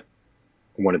that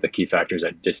one of the key factors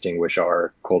that distinguish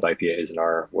our cold IPAs and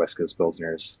our West Coast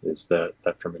Pilsners is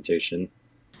that fermentation.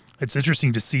 It's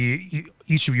interesting to see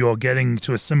each of you all getting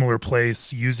to a similar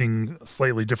place using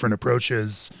slightly different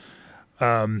approaches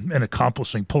and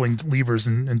accomplishing, pulling levers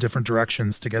in different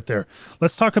directions to get there.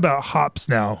 Let's talk about hops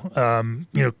now.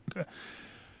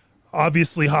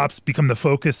 Obviously hops become the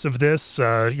focus of this.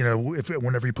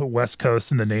 Whenever you put West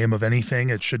Coast in the name of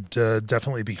anything, it should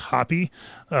definitely be hoppy.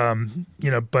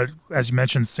 But as you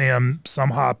mentioned, Sam, some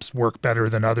hops work better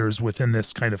than others within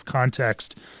this kind of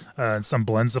context. And some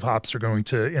blends of hops are going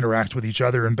to interact with each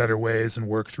other in better ways and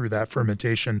work through that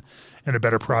fermentation in a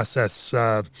better process.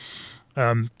 Talk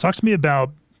to me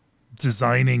about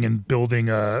designing and building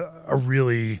a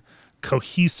really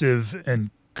cohesive and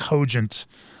cogent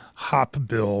hop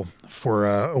bill for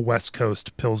a West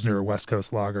Coast Pilsner or West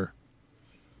Coast lager.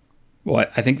 Well,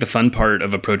 I think the fun part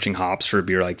of approaching hops for a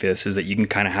beer like this is that you can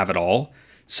kind of have it all.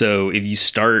 So if you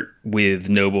start with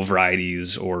noble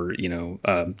varieties or,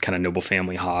 kind of noble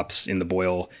family hops in the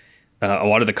boil, a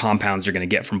lot of the compounds you're going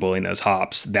to get from boiling those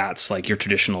hops, that's like your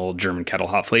traditional German kettle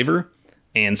hop flavor.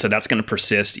 And so that's going to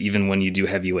persist even when you do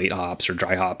heavy late hops or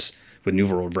dry hops with New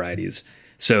World varieties.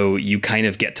 So you kind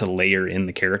of get to layer in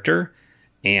the character.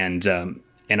 And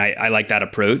I like that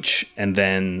approach. And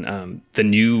then the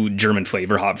new German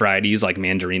flavor hop varieties like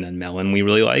mandarin and melon we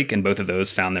really like. And both of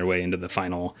those found their way into the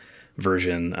final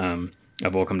version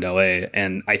of Welcome LA.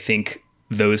 And I think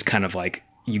those kind of like,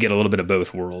 you get a little bit of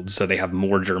both worlds. So they have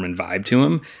more German vibe to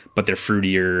them, but they're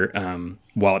fruitier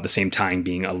while at the same time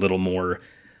being a little more,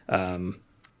 they're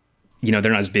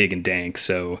not as big and dank.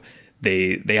 So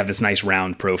they have this nice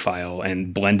round profile,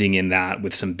 and blending in that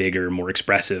with some bigger, more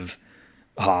expressive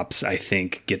hops, I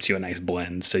think gets you a nice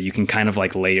blend. So you can kind of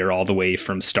like layer all the way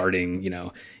from starting,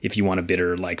 if you want a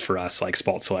bitter, like for us, like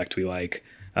Spalt Select, we like,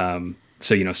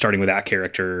 so, starting with that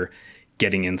character,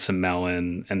 getting in some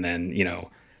melon, and then,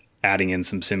 adding in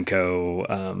some Simcoe,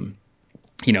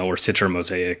 or Citra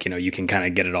Mosaic, you can kind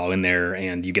of get it all in there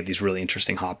and you get these really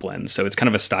interesting hop blends. So it's kind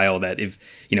of a style that if,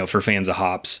 for fans of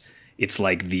hops, it's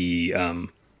like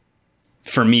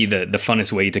for me, the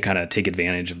funnest way to kind of take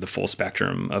advantage of the full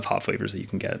spectrum of hop flavors that you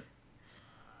can get.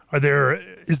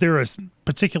 Is there a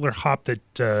particular hop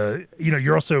that,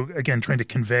 you're also, again, trying to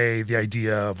convey the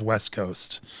idea of West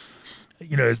Coast,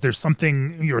 is there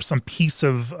something, or some piece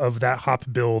of that hop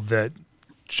build that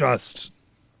just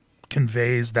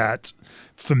conveys that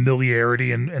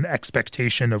familiarity and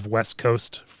expectation of West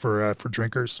Coast for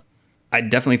drinkers? I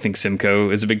definitely think Simcoe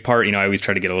is a big part. I always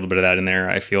try to get a little bit of that in there.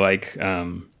 I feel like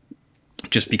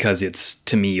just because it's,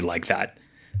 to me, like that,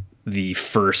 the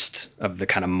first of the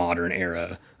kind of modern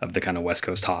era of the kind of West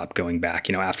Coast hop going back,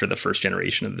 after the first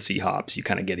generation of the C hops, you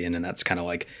kind of get in, and that's kind of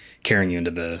like carrying you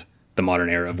into the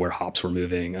modern era of where hops were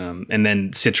moving. And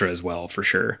then Citra as well, for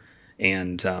sure.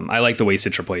 And I like the way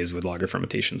Citra plays with lager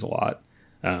fermentations a lot.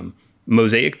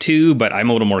 Mosaic too, but I'm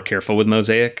a little more careful with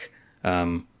Mosaic.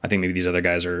 I think maybe these other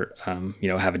guys are,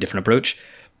 have a different approach,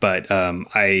 but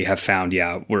I have found,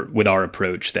 with our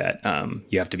approach that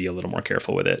you have to be a little more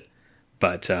careful with it.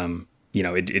 But,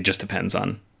 it just depends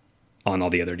on all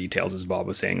the other details, as Bob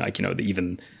was saying, like,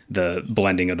 even the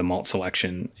blending of the malt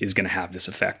selection is going to have this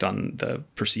effect on the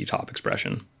perceived hop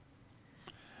expression.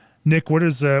 Nick,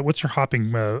 what's your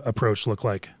hopping approach look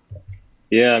like?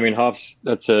 Yeah, I mean, hops,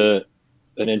 that's an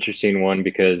interesting one,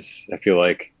 because I feel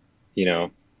like,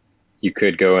 you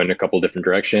could go in a couple different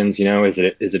directions. Is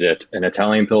it an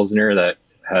Italian Pilsner that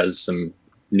has some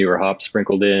newer hops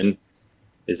sprinkled in?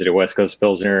 Is it a West Coast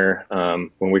Pilsner?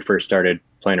 When we first started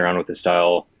playing around with the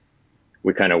style,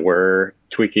 we kind of were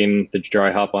tweaking the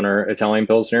dry hop on our Italian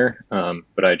Pilsner,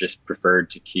 but I just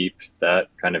preferred to keep that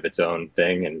kind of its own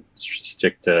thing and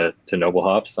stick to noble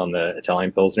hops on the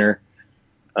Italian Pilsner.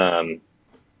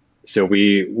 So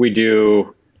we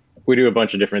do a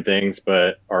bunch of different things,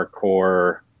 but our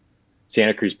core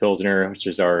Santa Cruz Pilsner, which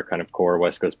is our kind of core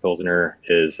West Coast Pilsner,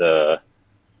 is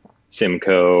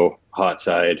Simcoe hot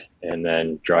side, and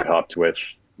then dry hopped with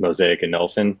Mosaic and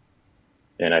Nelson.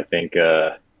 And I think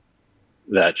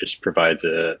that just provides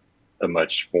a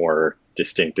much more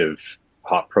distinctive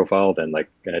hop profile than like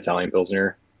an Italian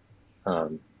Pilsner.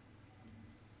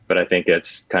 But I think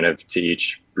it's kind of to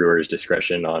each brewer's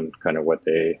discretion on kind of what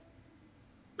they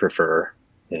prefer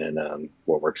and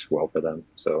what works well for them.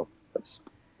 So that's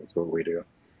what we do.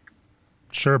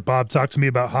 Sure. Bob, talk to me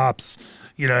about hops.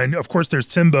 And of course there's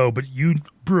Timbo, but you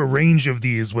brew a range of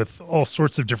these with all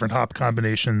sorts of different hop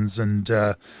combinations. And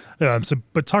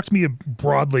but talk to me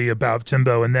broadly about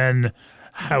Timbo, and then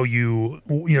how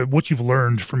what you've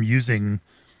learned from using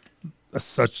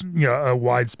a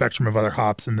wide spectrum of other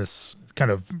hops in this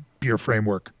kind of beer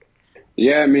framework.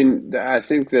 Yeah, I mean, I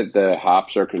think that the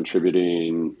hops are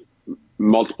contributing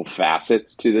multiple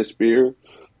facets to this beer.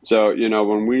 So,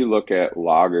 when we look at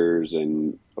lagers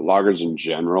in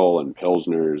general, and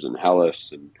pilsners and Helles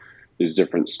and these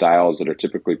different styles that are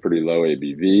typically pretty low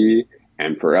ABV,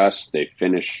 and for us, they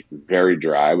finish very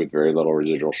dry with very little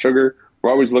residual sugar. We're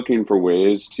always looking for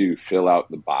ways to fill out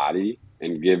the body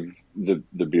and give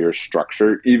the beer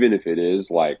structure, even if it is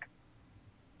like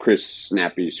crisp,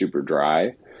 snappy, super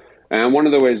dry. And one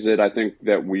of the ways that I think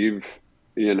that we've,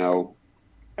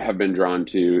 have been drawn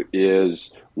to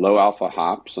is low alpha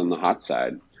hops on the hot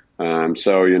side.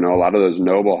 So, a lot of those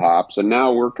noble hops, and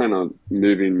now we're kind of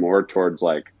moving more towards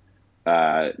like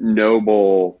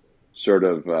noble sort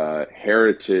of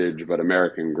heritage, but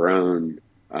American grown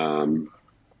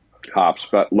hops,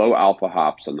 but low alpha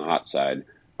hops on the hot side.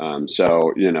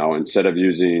 So, instead of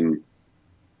using,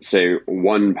 say,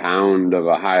 1 pound of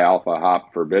a high alpha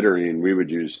hop for bittering, we would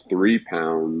use 3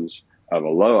 pounds of a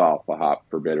low alpha hop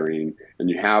for bittering, and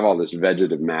you have all this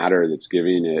vegetative matter that's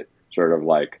giving it sort of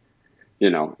like,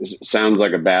 it sounds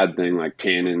like a bad thing, like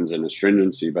tannins and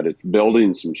astringency, but it's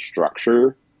building some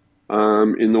structure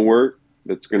in the wort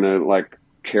that's going to like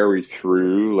carry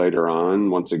through later on,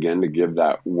 once again, to give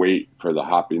that weight for the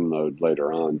hopping load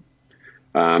later on.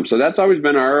 So that's always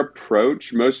been our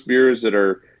approach. Most beers that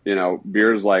are,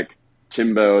 beers like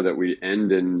Timbo that we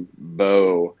end in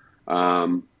bow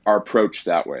are approached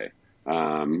that way.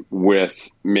 With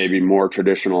maybe more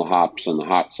traditional hops on the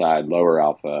hot side, lower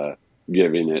alpha,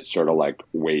 giving it sort of like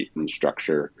weight and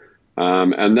structure.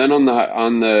 And then on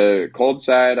the cold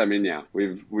side, I mean, yeah,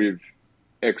 we've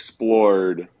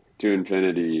explored to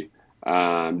infinity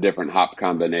different hop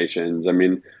combinations. I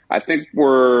mean, I think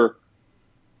we're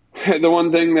the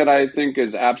one thing that I think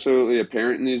is absolutely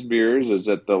apparent in these beers is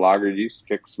that the lager yeast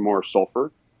kicks more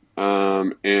sulfur,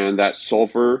 and that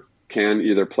sulfur can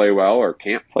either play well or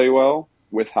can't play well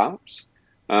with hops.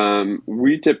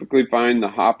 We typically find the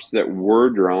hops that we're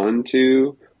drawn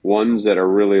to, ones that are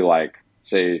really like,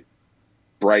 say,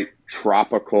 bright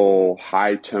tropical,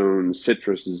 high tone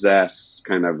citrus zest,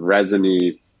 kind of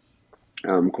resiny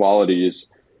qualities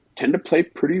tend to play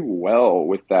pretty well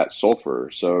with that sulfur.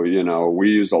 So, we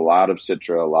use a lot of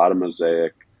Citra, a lot of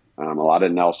Mosaic, a lot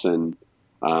of Nelson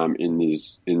in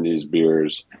these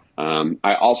beers.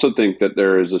 I also think that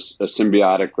there is a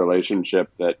symbiotic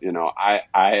relationship that,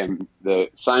 I am, the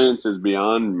science is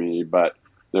beyond me, but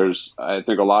there's, I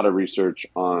think, a lot of research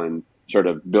on sort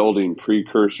of building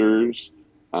precursors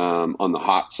on the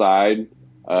hot side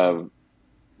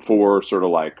for sort of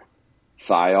like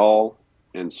thiol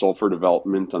and sulfur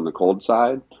development on the cold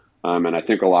side. And I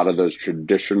think a lot of those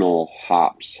traditional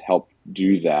hops help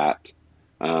do that,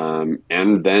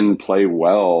 and then play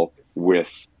well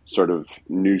with sort of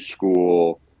new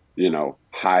school,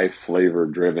 high flavor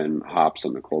driven hops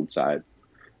on the cold side.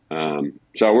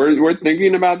 So we're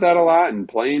thinking about that a lot and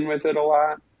playing with it a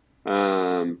lot.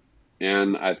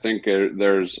 And I think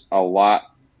there's a lot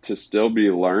to still be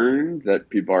learned that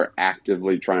people are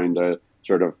actively trying to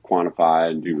sort of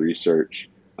quantify and do research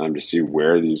to see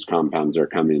where these compounds are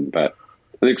coming. But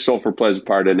I think sulfur plays a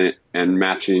part in it, and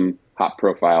matching hop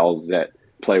profiles that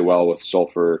play well with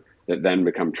sulfur that then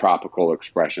become tropical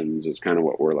expressions is kind of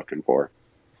what we're looking for.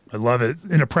 I love it.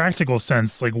 In a practical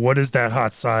sense, like what does that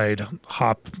hot side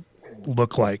hop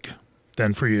look like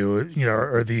then for you?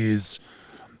 Are these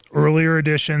earlier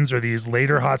editions or these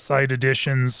later hot side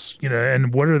editions,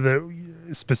 and what are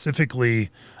specifically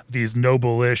these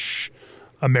noble-ish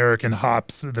American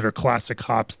hops that are classic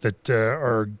hops that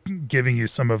are giving you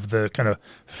some of the kind of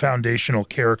foundational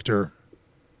character?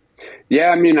 Yeah,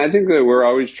 I mean, I think that we're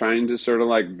always trying to sort of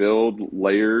like build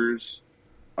layers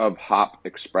of hop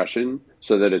expression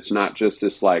so that it's not just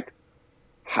this like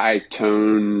high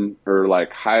tone or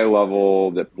like high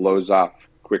level that blows off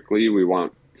quickly. We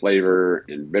want flavor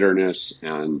and bitterness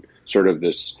and sort of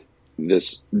this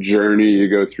journey you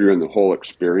go through in the whole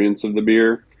experience of the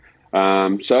beer.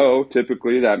 So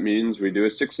typically that means we do a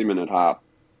 60-minute hop,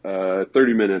 a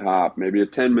 30-minute hop, maybe a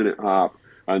 10-minute hop,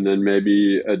 and then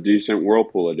maybe a decent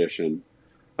Whirlpool edition.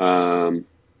 And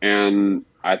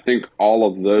I think all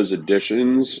of those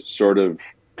additions sort of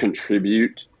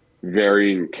contribute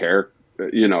varying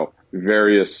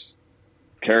various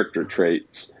character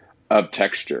traits of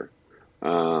texture.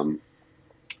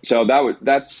 So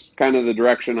that's kind of the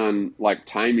direction on like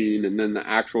timing, and then the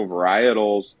actual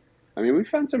varietals. I mean, we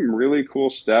found some really cool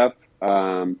stuff.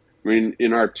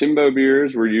 In our Timbo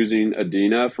beers, we're using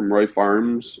Adina from Roy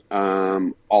Farms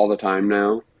all the time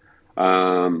now.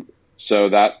 So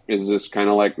that is this kind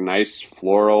of like nice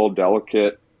floral,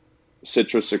 delicate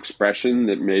citrus expression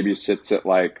that maybe sits at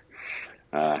like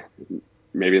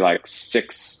maybe like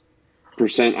 6%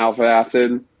 alpha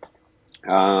acid.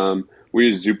 We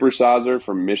use Supersazer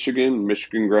from Michigan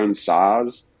grown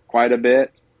Saz quite a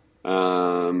bit.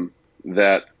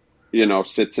 That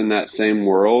sits in that same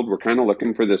world. We're kind of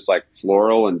looking for this like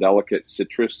floral and delicate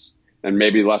citrus, and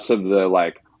maybe less of the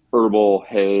like herbal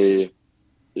hay,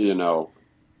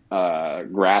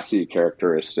 grassy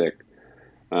characteristic.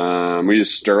 We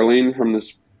use Sterling from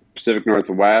the Pacific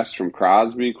Northwest from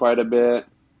Crosby quite a bit.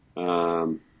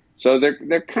 So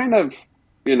they're kind of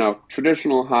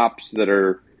traditional hops that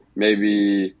are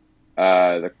maybe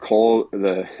I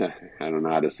don't know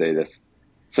how to say this.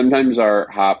 Sometimes our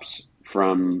hops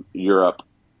from Europe,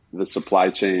 the supply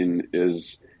chain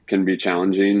can be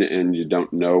challenging, and you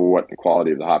don't know what the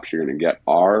quality of the hops you're going to get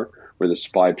are. Where the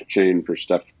supply chain for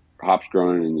hops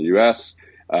grown in the U.S.,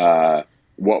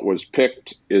 what was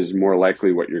picked is more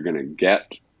likely what you're going to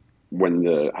get when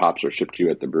the hops are shipped to you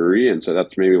at the brewery, and so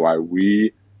that's maybe why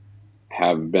we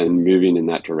have been moving in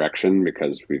that direction,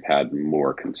 because we've had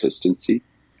more consistency.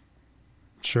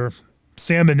 Sure.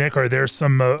 Sam and Nick, are there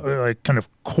some like kind of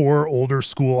core older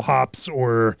school hops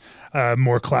or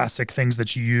more classic things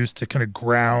that you use to kind of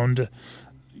ground,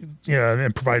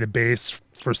 and provide a base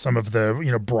for some of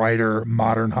the, brighter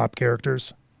modern hop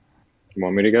characters? You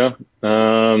want me to go?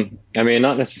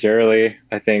 Not necessarily.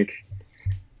 I think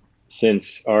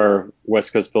since our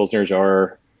West Coast Pilsners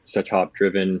are such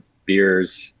hop-driven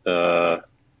beers, kind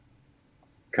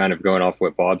of going off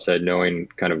what Bob said, knowing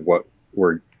kind of what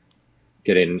we're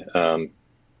getting, what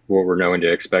we're knowing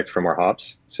to expect from our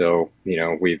hops. So,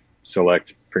 we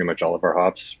select pretty much all of our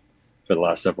hops for the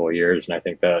last several years, and I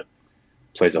think that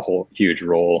plays a whole huge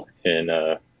role in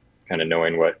kind of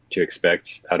knowing what to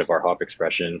expect out of our hop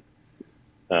expression.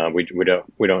 We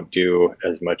don't do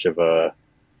as much of a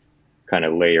kind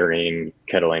of layering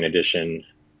kettle lane addition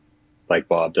like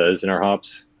Bob does in our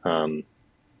hops. It's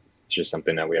just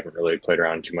something that we haven't really played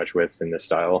around too much with in this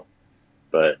style,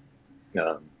 but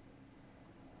yeah,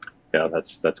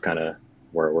 that's kind of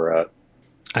where we're at.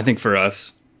 I think for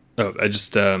us, I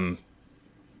just different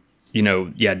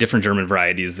German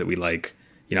varieties that we like.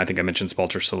 I think I mentioned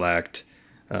Spalter Select,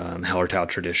 Hallertau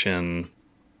Tradition,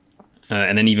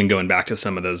 and then even going back to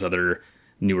some of those other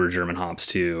newer German hops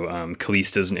too.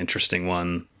 Kalista is an interesting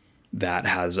one that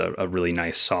has a really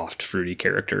nice, soft, fruity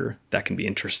character that can be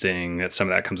interesting. That some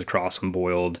of that comes across when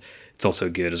boiled. It's also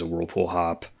good as a whirlpool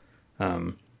hop.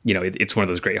 It's one of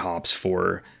those great hops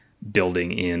for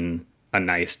building in a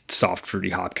nice, soft, fruity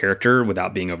hop character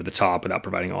without being over the top, without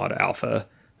providing a lot of alpha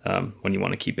when you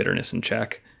want to keep bitterness in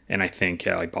check. And I think,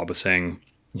 like Bob was saying,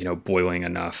 boiling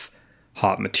enough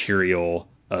hop material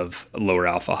of lower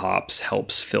alpha hops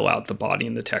helps fill out the body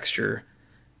and the texture.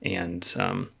 And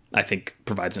I think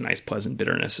provides a nice pleasant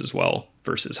bitterness as well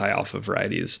versus high alpha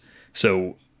varieties.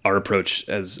 So our approach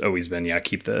has always been,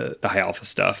 keep the high alpha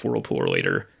stuff, whirlpool or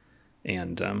later,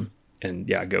 and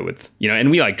go with,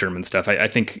 and we like German stuff. I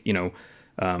think,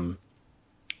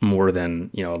 more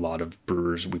than, a lot of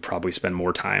brewers, we probably spend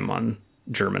more time on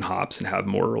German hops and have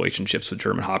more relationships with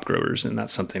German hop growers. And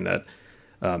that's something that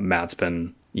Matt's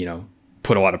been,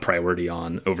 put a lot of priority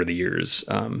on over the years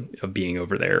of being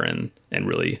over there and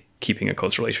really keeping a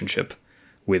close relationship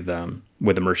with the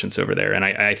merchants over there. And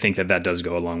I think that does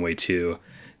go a long way too,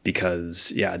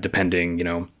 because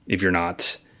depending, if you're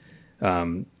not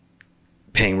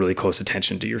paying really close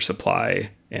attention to your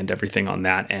supply and everything on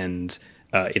that end,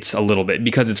 it's a little bit,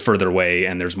 because it's further away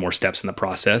and there's more steps in the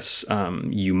process,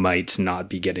 you might not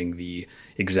be getting the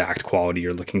exact quality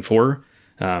you're looking for,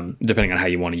 depending on how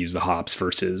you want to use the hops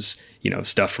versus,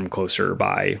 stuff from closer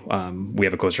by. We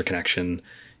have a closer connection,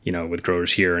 with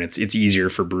growers here, and it's easier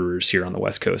for brewers here on the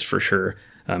West Coast for sure.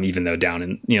 Even though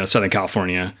down in, Southern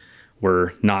California,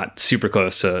 we're not super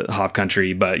close to hop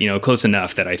country, but, close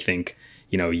enough that I think,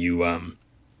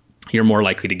 you're more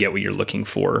likely to get what you're looking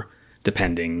for.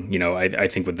 Depending, I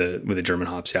think with the German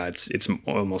hops, it's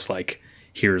almost like,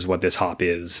 here's what this hop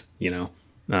is,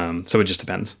 so it just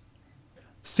depends.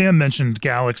 Sam mentioned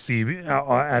Galaxy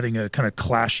adding a kind of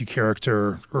clashy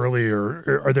character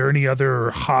earlier. Are there any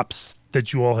other hops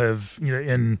that you all have,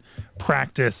 in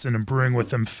practice and in brewing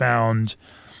with them found,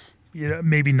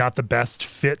 maybe not the best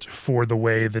fit for the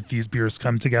way that these beers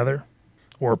come together,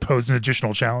 or pose an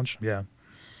additional challenge? Yeah.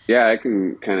 Yeah, I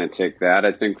can kind of take that.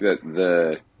 I think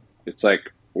that it's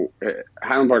like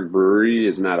Highland Park Brewery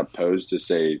is not opposed to,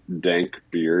 say, dank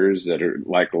beers that are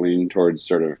like lean towards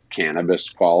sort of cannabis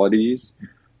qualities,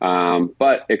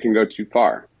 but it can go too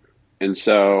far. And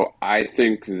so I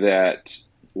think that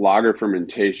lager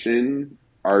fermentation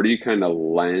already kind of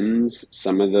lends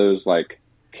some of those like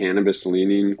cannabis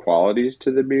leaning qualities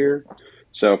to the beer.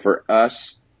 So for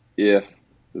us, if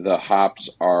the hops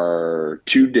are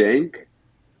too dank,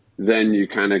 then you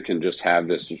kind of can just have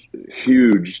this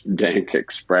huge dank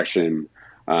expression,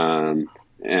 and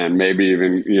maybe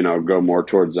even, go more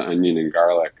towards the onion and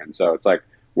garlic. And so it's like,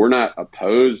 we're not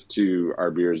opposed to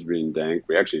our beers being dank.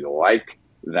 We actually like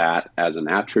that as an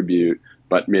attribute,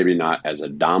 but maybe not as a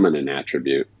dominant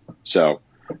attribute. So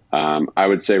I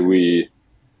would say we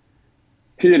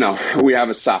have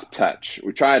a soft touch.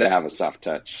 We try to have a soft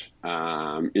touch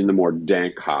in the more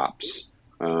dank hops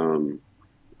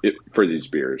for these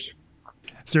beers.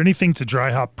 Is there anything to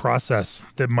dry hop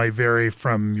process that might vary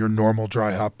from your normal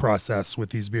dry hop process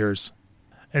with these beers?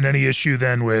 And any issue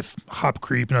then with hop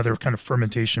creep and other kind of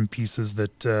fermentation pieces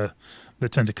that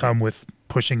tend to come with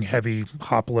pushing heavy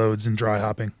hop loads and dry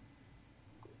hopping?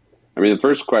 I mean, the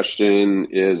first question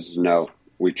is no.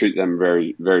 We treat them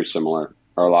very, very similar.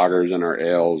 Our lagers and our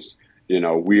ales,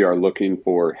 we are looking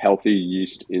for healthy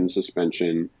yeast in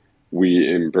suspension.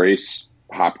 We embrace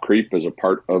hop creep as a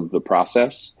part of the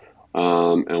process.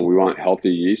 And we want healthy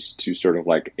yeast to sort of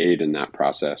like aid in that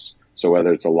process. So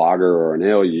whether it's a lager or an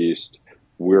ale yeast,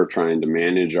 we're trying to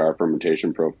manage our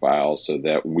fermentation profile so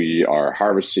that we are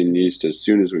harvesting yeast as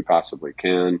soon as we possibly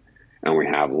can. And we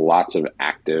have lots of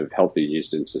active, healthy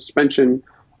yeast in suspension.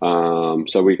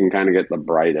 So we can kind of get the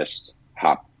brightest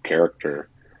hop character.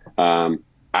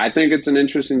 I think it's an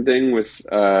interesting thing with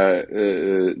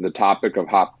the topic of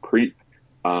hop creep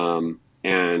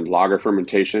and lager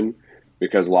fermentation,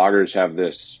 because lagers have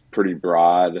this pretty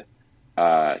broad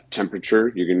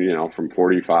temperature. You can, from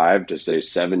 45 to say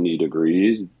 70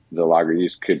 degrees, the lager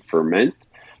yeast could ferment.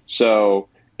 So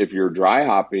if you're dry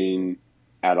hopping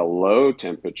at a low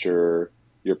temperature,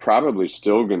 you're probably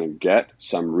still going to get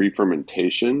some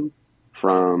re-fermentation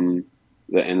from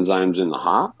the enzymes in the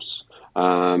hops,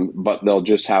 but they'll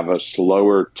just have a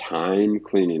slower time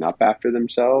cleaning up after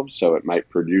themselves. So it might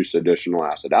produce additional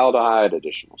acetaldehyde,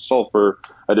 additional sulfur,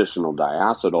 additional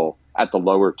diacetyl at the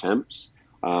lower temps.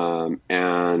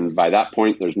 And by that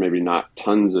point, there's maybe not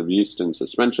tons of yeast in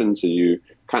suspension. So you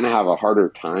kind of have a harder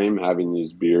time having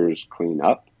these beers clean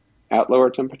up at lower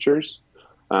temperatures.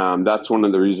 That's one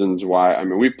of the reasons why, I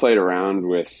mean, we played around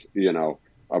with,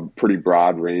 a pretty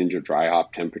broad range of dry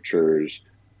hop temperatures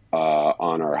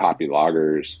on our hoppy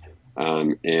lagers.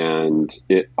 And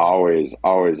it always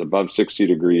above 60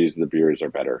 degrees, the beers are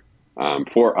better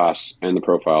for us and the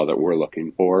profile that we're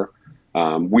looking for.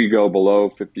 We go below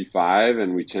 55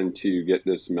 and we tend to get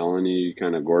this melony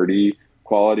kind of gourdy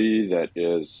quality that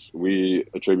we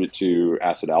attribute to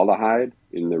acetaldehyde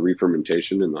in the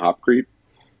re-fermentation and the hop creep.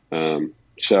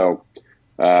 So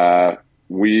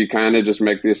we kind of just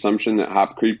make the assumption that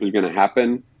hop creep is going to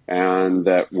happen and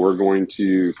that we're going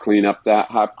to clean up that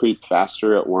hop creep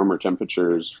faster at warmer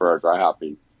temperatures for our dry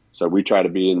hopping. So we try to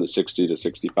be in the 60 to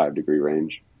 65 degree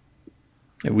range.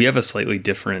 We have a slightly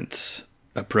different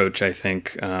approach, I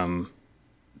think,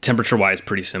 temperature wise,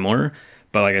 pretty similar.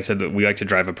 But like I said, we like to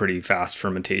drive a pretty fast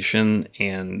fermentation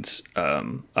and a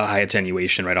high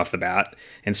attenuation right off the bat.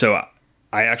 And so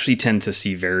I actually tend to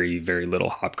see very, very little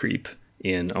hop creep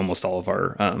in almost all of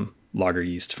our lager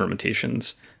yeast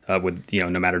fermentations with,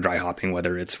 no matter dry hopping,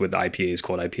 whether it's with IPAs,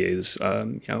 cold IPAs,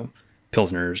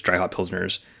 Pilsners, dry hop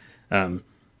Pilsners.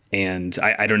 And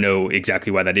I don't know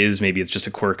exactly why that is. Maybe it's just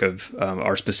a quirk of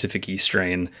our specific yeast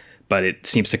strain, but it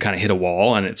seems to kind of hit a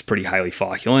wall and it's pretty highly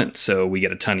flocculent. So we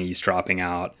get a ton of yeast dropping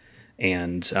out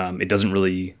and it doesn't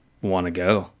really want to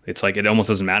go. It's like, it almost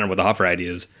doesn't matter what the hop variety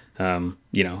is.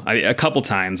 A couple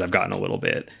times I've gotten a little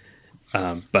bit,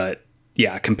 but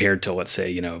yeah, compared to, let's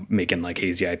say, making like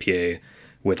hazy IPA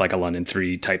with like a London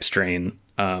 3 type strain,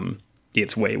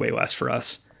 it's way, way less for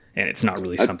us. And it's not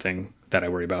really something that I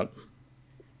worry about.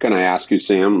 Can I ask you,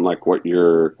 Sam, like what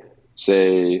your,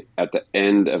 say, at the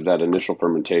end of that initial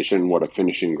fermentation, what a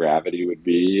finishing gravity would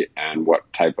be and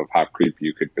what type of hop creep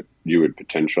you would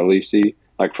potentially see?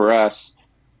 Like for us,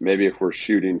 maybe if we're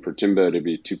shooting for Timbo to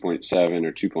be 2.7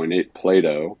 or 2.8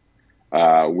 Plato,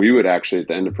 we would actually at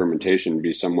the end of fermentation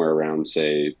be somewhere around,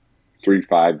 say,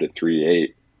 3.5 to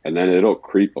 3.8, and then it'll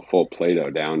creep a full Plato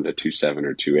down to 2.7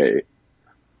 or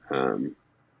 2.8.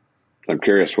 I'm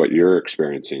curious what you're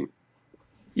experiencing.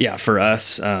 Yeah, for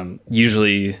us,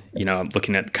 usually, I'm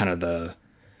looking at kind of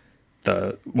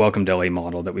the Welcome to LA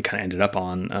model that we kind of ended up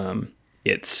on.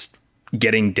 It's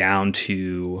getting down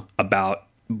to about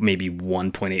maybe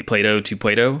 1.8 Plato, 2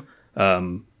 Plato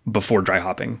before dry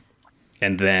hopping.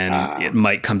 And then it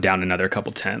might come down another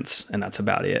couple tenths, and that's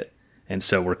about it. And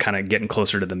so we're kind of getting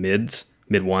closer to the mid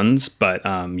ones, but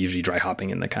usually dry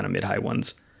hopping in the kind of mid-high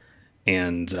ones.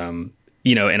 And,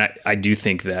 and I do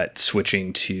think that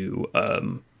switching to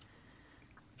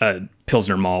a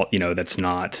Pilsner malt, that's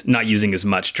not using as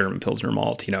much German Pilsner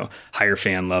malt, higher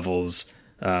fan levels,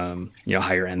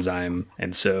 higher enzyme.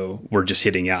 And so we're just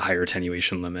hitting a higher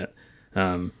attenuation limit.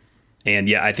 And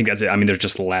yeah, I think that's it. I mean, there's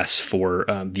just less for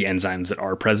the enzymes that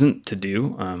are present to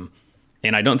do.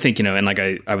 And I don't think, and like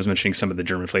I was mentioning some of the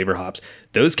German flavor hops,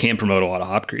 those can promote a lot of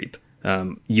hop creep.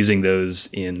 Using those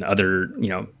in other,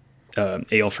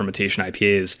 ale fermentation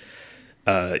IPAs.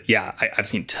 I've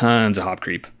seen tons of hop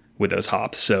creep with those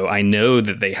hops. So I know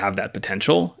that they have that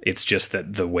potential. It's just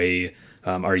that the way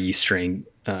our yeast strain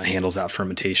handles that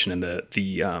fermentation and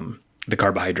the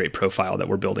carbohydrate profile that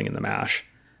we're building in the mash,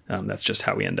 that's just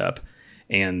how we end up.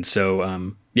 And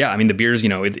so, the beers,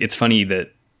 it's funny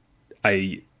that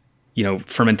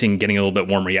fermenting, getting a little bit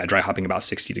warmer. Yeah. Dry hopping about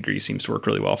 60 degrees seems to work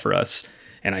really well for us.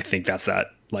 And I think that's that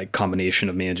like combination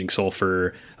of managing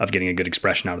sulfur, of getting a good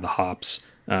expression out of the hops.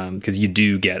 Cause you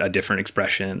do get a different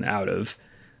expression out of,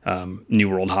 New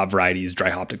World hop varieties,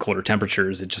 dry hopped at colder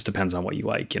temperatures. It just depends on what you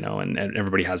like, and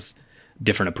everybody has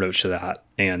different approach to that.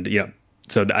 And,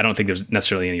 so I don't think there's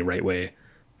necessarily any right way,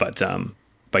 but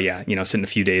yeah, sitting a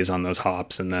few days on those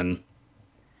hops and then,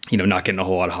 not getting a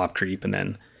whole lot of hop creep and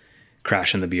then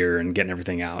crashing the beer and getting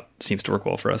everything out seems to work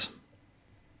well for us.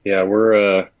 Yeah,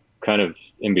 we're kind of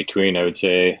in between, I would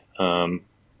say.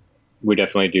 We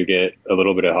definitely do get a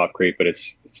little bit of hop creep, but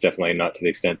it's definitely not to the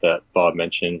extent that Bob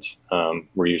mentioned.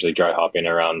 We're usually dry hopping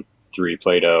around 3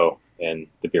 Plato, and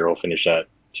the beer will finish at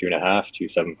 2.5,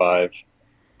 2.75,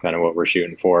 kind of what we're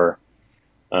shooting for.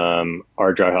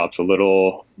 Our dry hop's a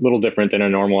little different than a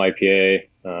normal IPA.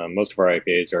 Most of our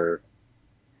IPAs are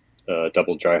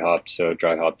double dry hop, so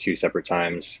dry hop 2 separate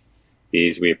times.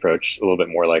 These we approach a little bit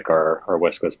more like our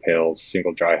West Coast Pales,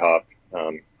 single dry hop,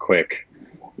 quick,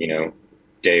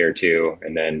 day or two,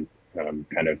 and then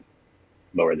kind of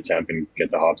lower the temp and get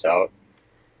the hops out.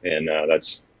 And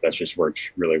that's just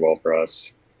worked really well for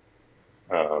us.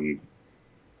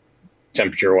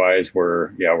 Temperature wise,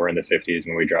 we're in the 50s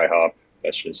when we dry hop.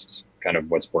 That's just kind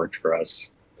of what's worked for us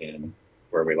and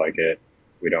where we like it.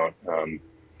 We don't.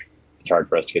 It's hard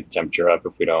for us to get the temperature up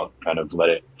if we don't kind of let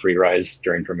it free rise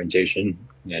during fermentation,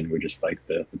 and we just like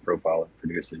the profile it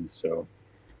produces. So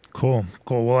cool.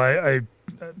 Well, I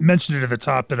mentioned it at the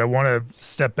top that I want to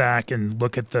step back and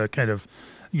look at the kind of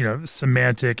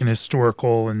semantic and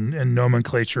historical and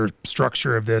nomenclature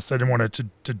structure of this. I didn't want it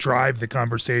to drive the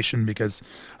conversation, because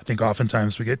I think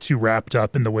oftentimes we get too wrapped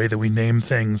up in the way that we name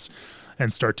things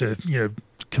and start to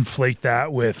conflate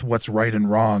that with what's right and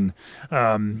wrong,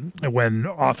 when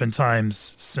oftentimes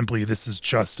simply this is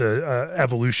just a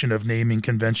evolution of naming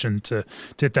convention to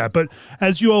hit that. But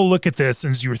as you all look at this,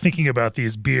 and as you were thinking about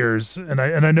these beers, and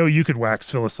I know you could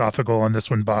wax philosophical on this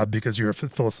one, Bob, because you're a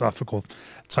philosophical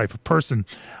type of person.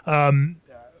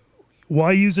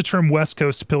 Why use the term West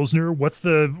Coast Pilsner?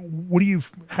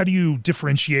 How do you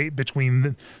differentiate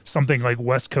between something like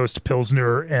West Coast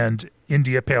Pilsner and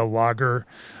India Pale Lager,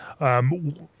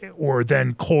 or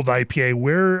then cold IPA?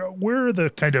 Where are the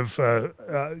kind of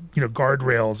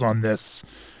guardrails on this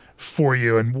for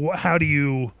you, and how do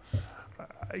you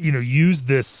use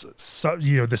this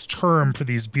this term for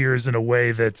these beers in a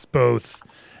way that's both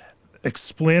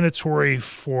explanatory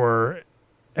for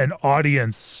an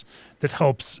audience that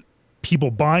helps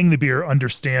people buying the beer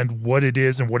understand what it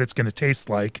is and what it's going to taste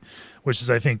like, which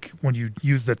is, I think, when you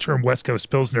use the term West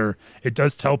Coast Pilsner, it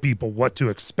does tell people what to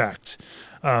expect.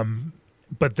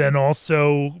 But then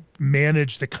also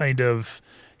manage the kind of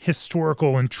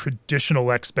historical and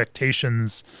traditional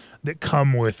expectations that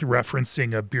come with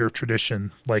referencing a beer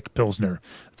tradition like Pilsner.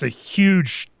 It's a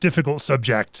huge, difficult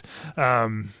subject.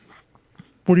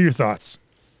 What are your thoughts?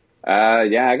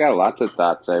 Yeah, I got lots of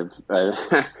thoughts.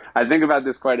 I think about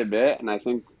this quite a bit, and I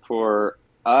think for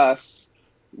us,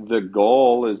 the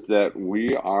goal is that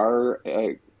we are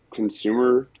a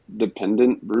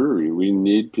consumer-dependent brewery. We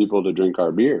need people to drink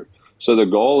our beer. So the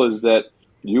goal is that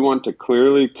you want to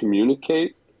clearly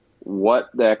communicate what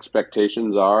the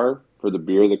expectations are for the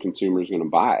beer the consumer is going to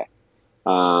buy.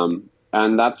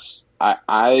 And that's,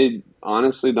 I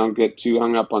honestly don't get too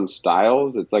hung up on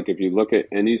styles. It's like if you look at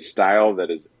any style that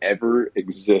has ever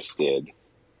existed,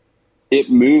 it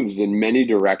moves in many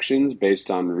directions based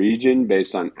on region,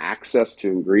 based on access to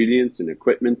ingredients and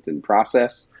equipment and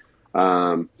process.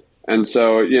 And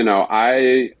so,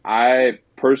 I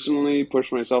personally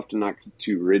push myself to not get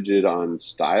too rigid on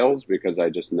styles, because I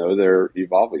just know they're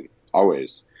evolving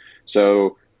always.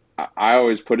 So I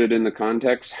always put it in the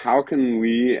context: how can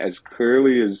we, as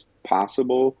clearly as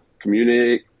possible,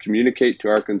 communicate to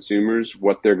our consumers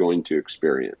what they're going to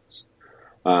experience?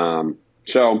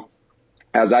 So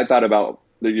as I thought about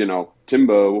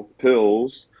Timbo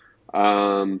Pils,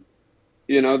 the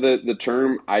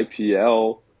term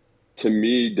IPL to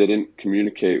me didn't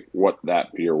communicate what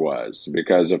that beer was,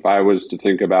 because if I was to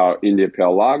think about India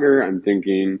Pale Lager, I'm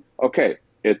thinking, okay,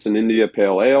 it's an India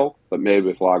Pale Ale, but made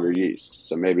with lager yeast.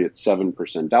 So maybe it's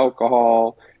 7%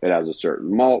 alcohol. It has a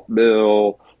certain malt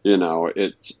bill.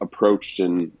 It's approached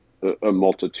in a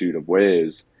multitude of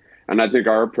ways. And I think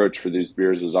our approach for these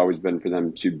beers has always been for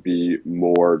them to be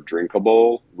more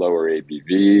drinkable, lower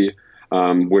ABV,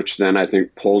 which then I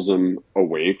think pulls them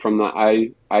away from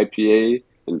the IPA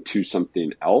and to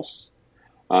something else.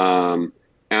 And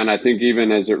I think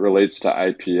even as it relates to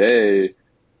IPA,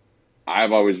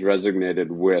 I've always resonated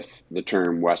with the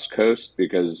term West Coast,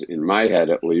 because in my head,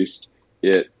 at least,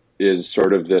 it is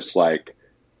sort of this like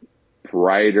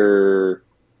brighter,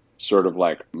 sort of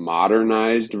like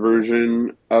modernized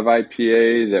version of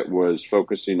IPA that was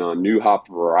focusing on new hop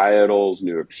varietals,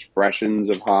 new expressions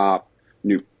of hop,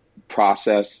 new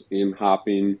process in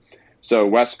hopping. So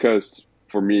West Coast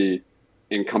for me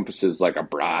encompasses like a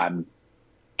broad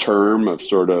term of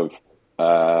sort of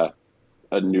a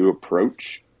new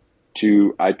approach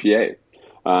to IPA.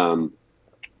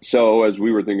 So as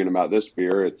we were thinking about this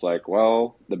beer, it's like,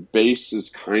 well, the base is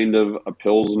kind of a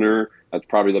Pilsner. That's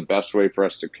probably the best way for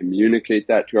us to communicate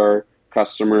that to our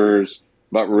customers.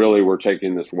 But really, we're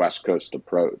taking this West Coast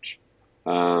approach.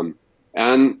 And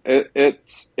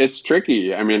it's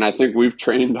tricky. I mean, I think we've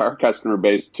trained our customer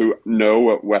base to know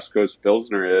what West Coast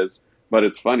Pilsner is. But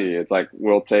it's funny. It's like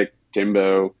we'll take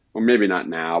Timbo, well, maybe not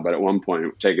now, but at one point,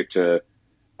 we'll take it to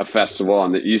a festival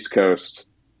on the East Coast.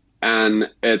 And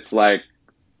it's like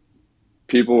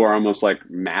people were almost like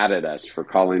mad at us for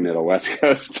calling it a West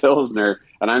Coast Pilsner.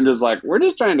 And I'm just like, we're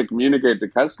just trying to communicate to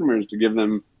customers to give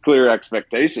them clear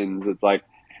expectations. It's like,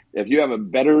 if you have a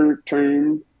better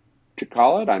term to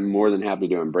call it, I'm more than happy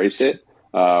to embrace it.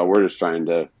 We're just trying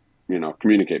to,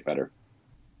 communicate better.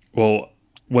 Well,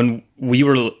 when we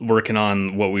were working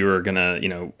on what we were gonna,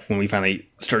 when we finally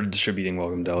started distributing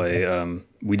Welcome to LA,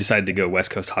 we decided to go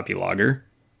West Coast Hoppy Lager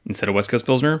instead of West Coast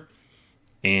Pilsner.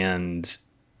 And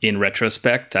in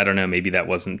retrospect, I don't know, maybe that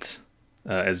wasn't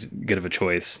as good of a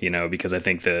choice, because I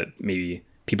think that maybe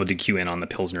people do cue in on the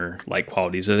Pilsner-like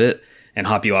qualities of it. And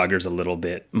Hoppy Lager is a little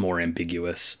bit more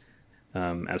ambiguous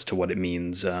as to what it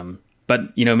means.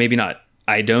 But, maybe not.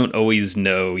 I don't always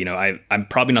know, I'm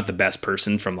probably not the best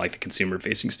person from like the consumer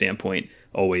facing standpoint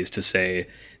always to say,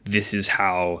 this is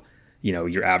how,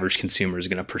 your average consumer is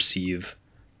going to perceive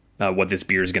what this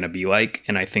beer is going to be like.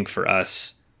 And I think for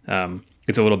us,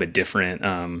 it's a little bit different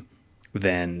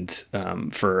than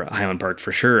for Highland Park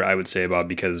for sure, I would say, Bob,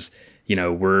 because,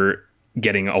 we're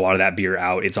getting a lot of that beer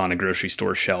out. It's on a grocery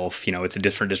store shelf, it's a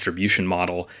different distribution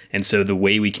model. And so the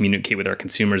way we communicate with our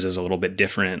consumers is a little bit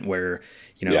different where,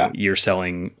 you're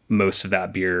selling most of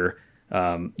that beer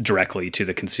directly to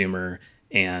the consumer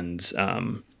and,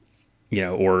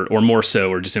 or more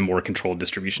so, or just in more controlled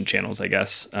distribution channels, I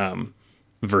guess,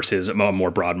 versus a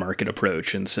more broad market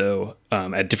approach. And so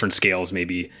at different scales,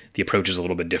 maybe the approach is a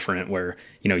little bit different where,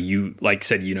 you, like I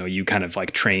said, you kind of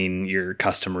like train your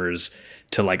customers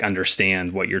to like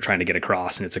understand what you're trying to get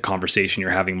across. And it's a conversation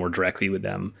you're having more directly with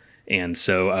them. And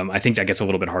so I think that gets a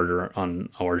little bit harder on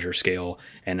a larger scale.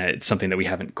 And it's something that we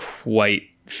haven't quite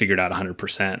figured out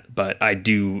 100%. But I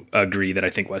do agree that I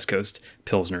think West Coast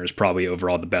Pilsner is probably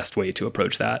overall the best way to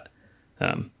approach that,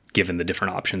 given the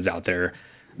different options out there.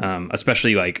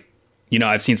 Especially like,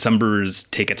 I've seen some brewers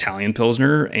take Italian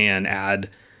Pilsner and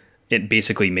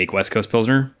basically make West Coast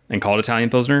Pilsner and call it Italian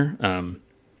Pilsner,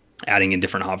 adding in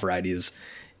different hop varieties.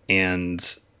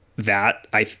 And that,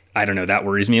 I don't know, that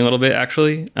worries me a little bit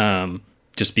actually,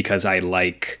 just because I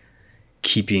like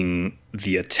keeping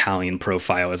the Italian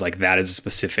profile as like, that is a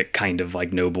specific kind of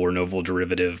like noble or novel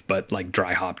derivative, but like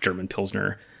dry hop German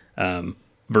Pilsner.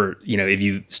 If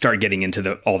you start getting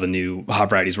into all the new hop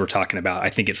varieties we're talking about, I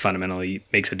think it fundamentally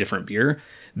makes a different beer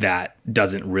that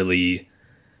doesn't really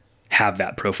have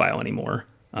that profile anymore.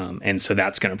 And so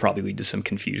that's going to probably lead to some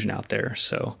confusion out there.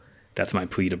 So that's my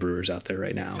plea to brewers out there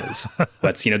right now is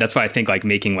that's why I think like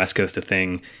making West Coast a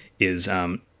thing is,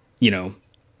 I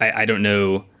don't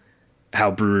know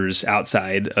how brewers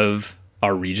outside of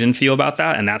our region feel about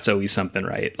that. And that's always something,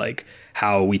 right? Like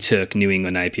how we took New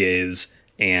England IPAs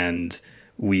and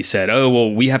we said, oh,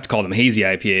 well, we have to call them hazy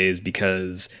IPAs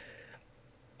because,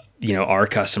 our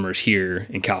customers here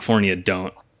in California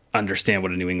don't understand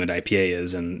what a New England IPA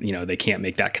is. And, they can't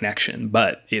make that connection,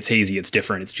 but it's hazy, it's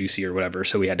different, it's juicy or whatever.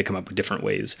 So we had to come up with different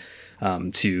ways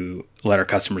to let our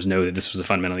customers know that this was a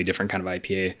fundamentally different kind of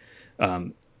IPA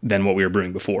than what we were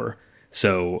brewing before.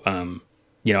 So, I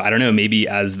don't know, maybe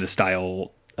as the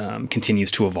style continues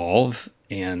to evolve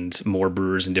and more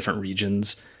brewers in different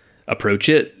regions approach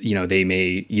it, they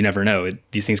may, you never know,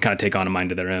 these things kind of take on a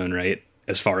mind of their own, right?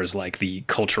 As far as like the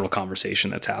cultural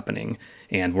conversation that's happening,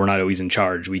 and we're not always in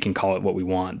charge. We can call it what we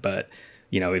want, but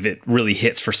if it really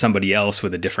hits for somebody else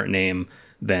with a different name,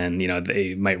 then,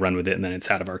 they might run with it and then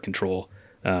it's out of our control.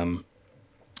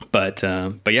 But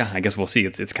yeah, I guess we'll see.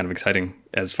 It's kind of exciting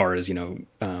as far as,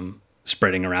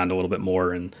 spreading around a little bit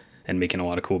more and making a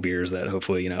lot of cool beers that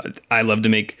hopefully, I love to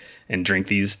make and drink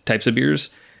these types of beers.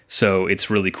 So it's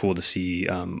really cool to see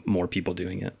more people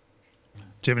doing it.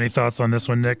 Do you have any thoughts on this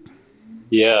one, Nick?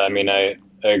 Yeah, I mean, I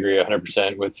agree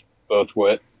 100% with both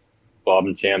what Bob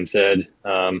and Sam said.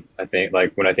 I think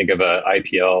like when I think of a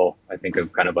IPL, I think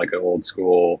of kind of like an old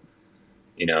school,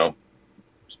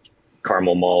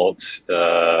 caramel malt,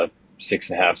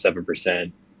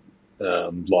 6.5%,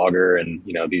 7% lager. And,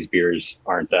 these beers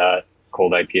aren't that.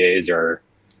 Cold IPAs are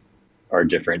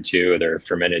different too. They're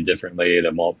fermented differently.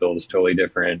 The malt bill is totally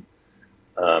different.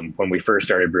 When we first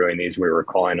started brewing these, we were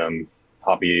calling them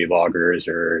hoppy lagers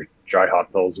or dry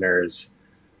hop pilsners.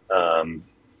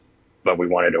 But we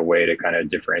wanted a way to kind of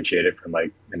differentiate it from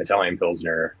like an Italian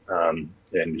Pilsner, and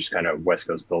just kind of West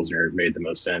Coast Pilsner made the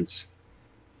most sense.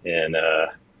 And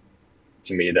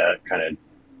to me, that kind of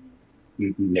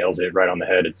nails it right on the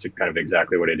head. It's kind of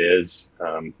exactly what it is.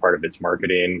 Part of its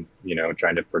marketing,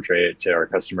 trying to portray it to our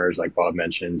customers, like Bob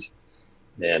mentioned.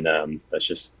 And that's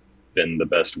just been the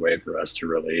best way for us to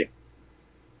really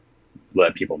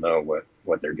let people know what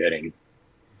they're getting.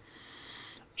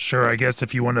 Sure. I guess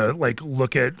if you want to like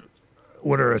look at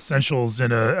what are essentials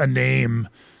in a name,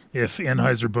 if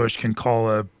Anheuser-Busch can call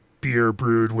a beer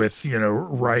brewed with,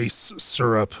 rice,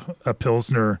 syrup, a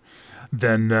Pilsner,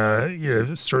 then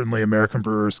certainly American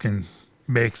brewers can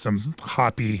make some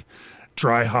hoppy,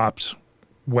 dry hopped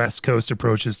West Coast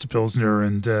approaches to Pilsner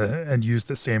and use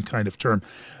the same kind of term.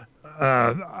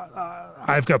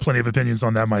 I've got plenty of opinions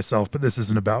on that myself, but this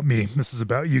isn't about me. This is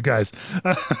about you guys.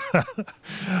 But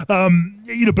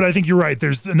I think you're right.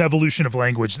 There's an evolution of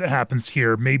language that happens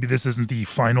here. Maybe this isn't the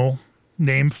final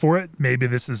name for it. Maybe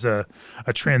this is a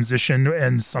transition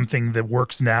and something that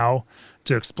works now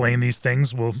to explain these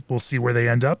things. We'll see where they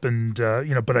end up. And,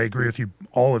 but I agree with you,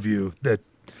 all of you, that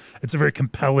it's a very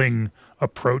compelling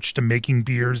approach to making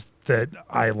beers that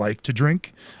I like to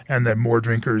drink and that more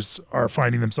drinkers are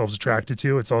finding themselves attracted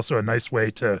to. It's also a nice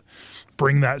way to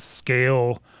bring that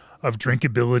scale of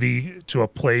drinkability to a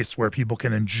place where people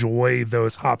can enjoy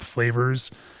those hop flavors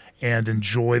and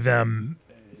enjoy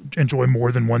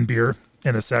more than one beer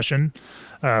in a session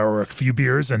or a few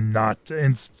beers and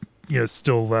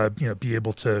still be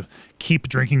able to keep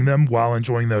drinking them while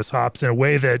enjoying those hops in a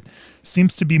way that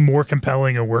seems to be more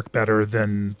compelling and work better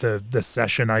than the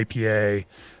session IPA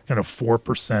kind of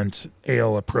 4%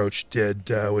 ale approach did,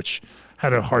 which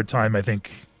had a hard time, I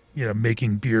think,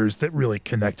 making beers that really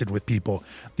connected with people.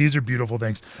 These are beautiful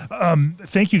things.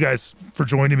 Thank you guys for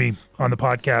joining me on the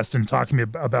podcast and talking to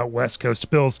me about West Coast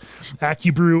Pils.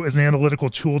 AccuBrew is an analytical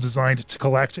tool designed to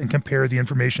collect and compare the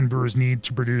information brewers need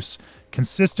to produce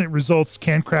consistent results.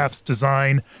 CanCraft's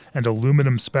design and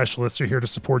aluminum specialists are here to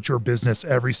support your business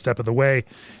every step of the way.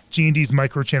 G&D's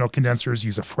microchannel condensers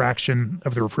use a fraction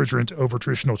of the refrigerant over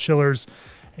traditional chillers.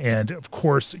 And of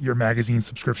course, your magazine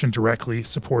subscription directly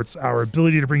supports our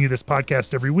ability to bring you this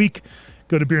podcast every week.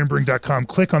 Go to beerandbrewing.com,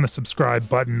 click on the subscribe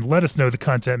button, let us know the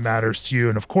content matters to you.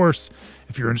 And of course,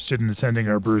 if you're interested in attending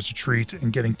our Brewers Retreat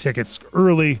and getting tickets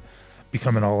early,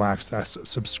 become an all-access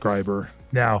subscriber.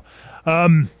 Now,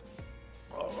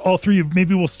 all three of,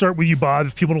 maybe we'll start with you, Bob.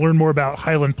 If people want to learn more about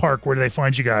Highland Park, where do they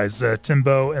find you guys?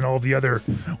 Timbo and all the other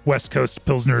West Coast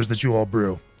Pilsners that you all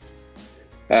brew.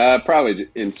 Probably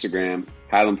Instagram,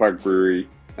 Highland Park Brewery,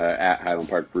 at Highland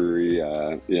Park Brewery.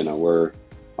 We're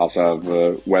also have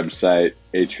a website,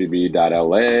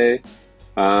 hvb.la.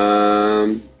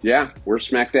 We're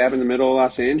smack dab in the middle of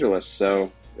Los Angeles,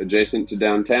 so adjacent to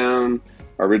downtown.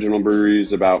 Our original brewery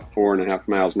is about 4.5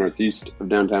 miles northeast of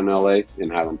downtown LA in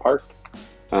Highland Park.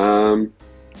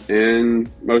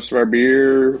 And most of our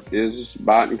beer is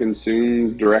bought and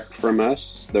consumed direct from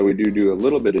us, though we do a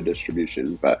little bit of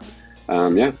distribution. But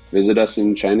visit us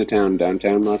in Chinatown,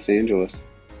 downtown Los Angeles.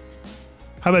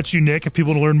 How about you, Nick? If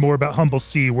people want to learn more about Humble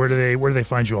Sea, where do they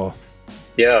find you all?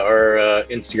 Yeah, our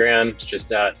Instagram is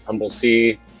just at Humble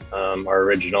Sea. Our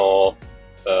original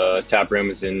tap room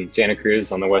is in Santa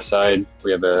Cruz on the west side.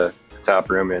 We have a tap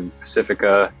room in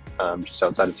Pacifica, just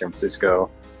outside of San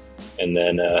Francisco. And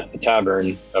then a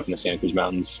tavern up in the Santa Cruz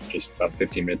Mountains, just about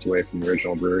 15 minutes away from the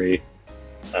original brewery.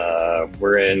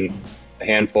 We're in a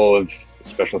handful of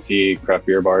specialty craft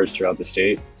beer bars throughout the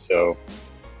state, so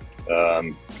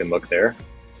you can look there.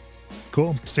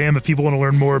 Cool. Sam, if people want to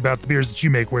learn more about the beers that you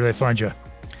make, where do they find you?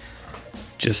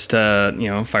 Just,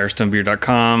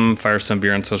 firestonebeer.com, Firestone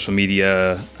Beer on social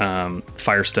media,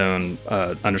 Firestone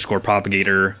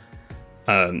 _propagator.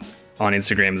 On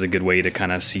Instagram is a good way to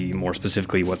kind of see more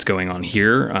specifically what's going on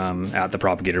here at the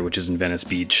Propagator, which is in Venice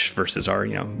Beach, versus our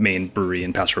main brewery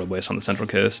in Paso Robles on the Central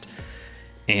Coast.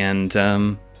 And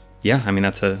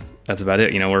that's about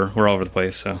it. We're all over the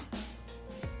place, so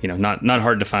not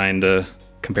hard to find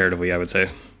comparatively, I would say.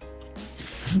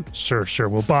 Sure.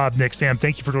 Well, Bob, Nick, Sam,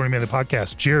 thank you for joining me on the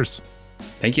podcast. Cheers.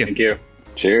 Thank you. Thank you.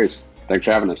 Cheers. Thanks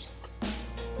for having us.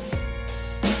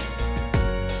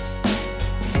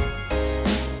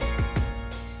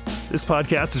 This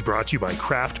podcast is brought to you by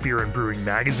Craft Beer and Brewing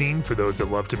Magazine for those that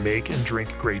love to make and drink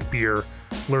great beer.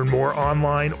 Learn more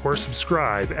online or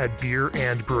subscribe at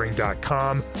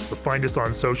beerandbrewing.com or find us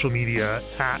on social media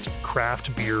at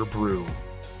Craft Beer Brew.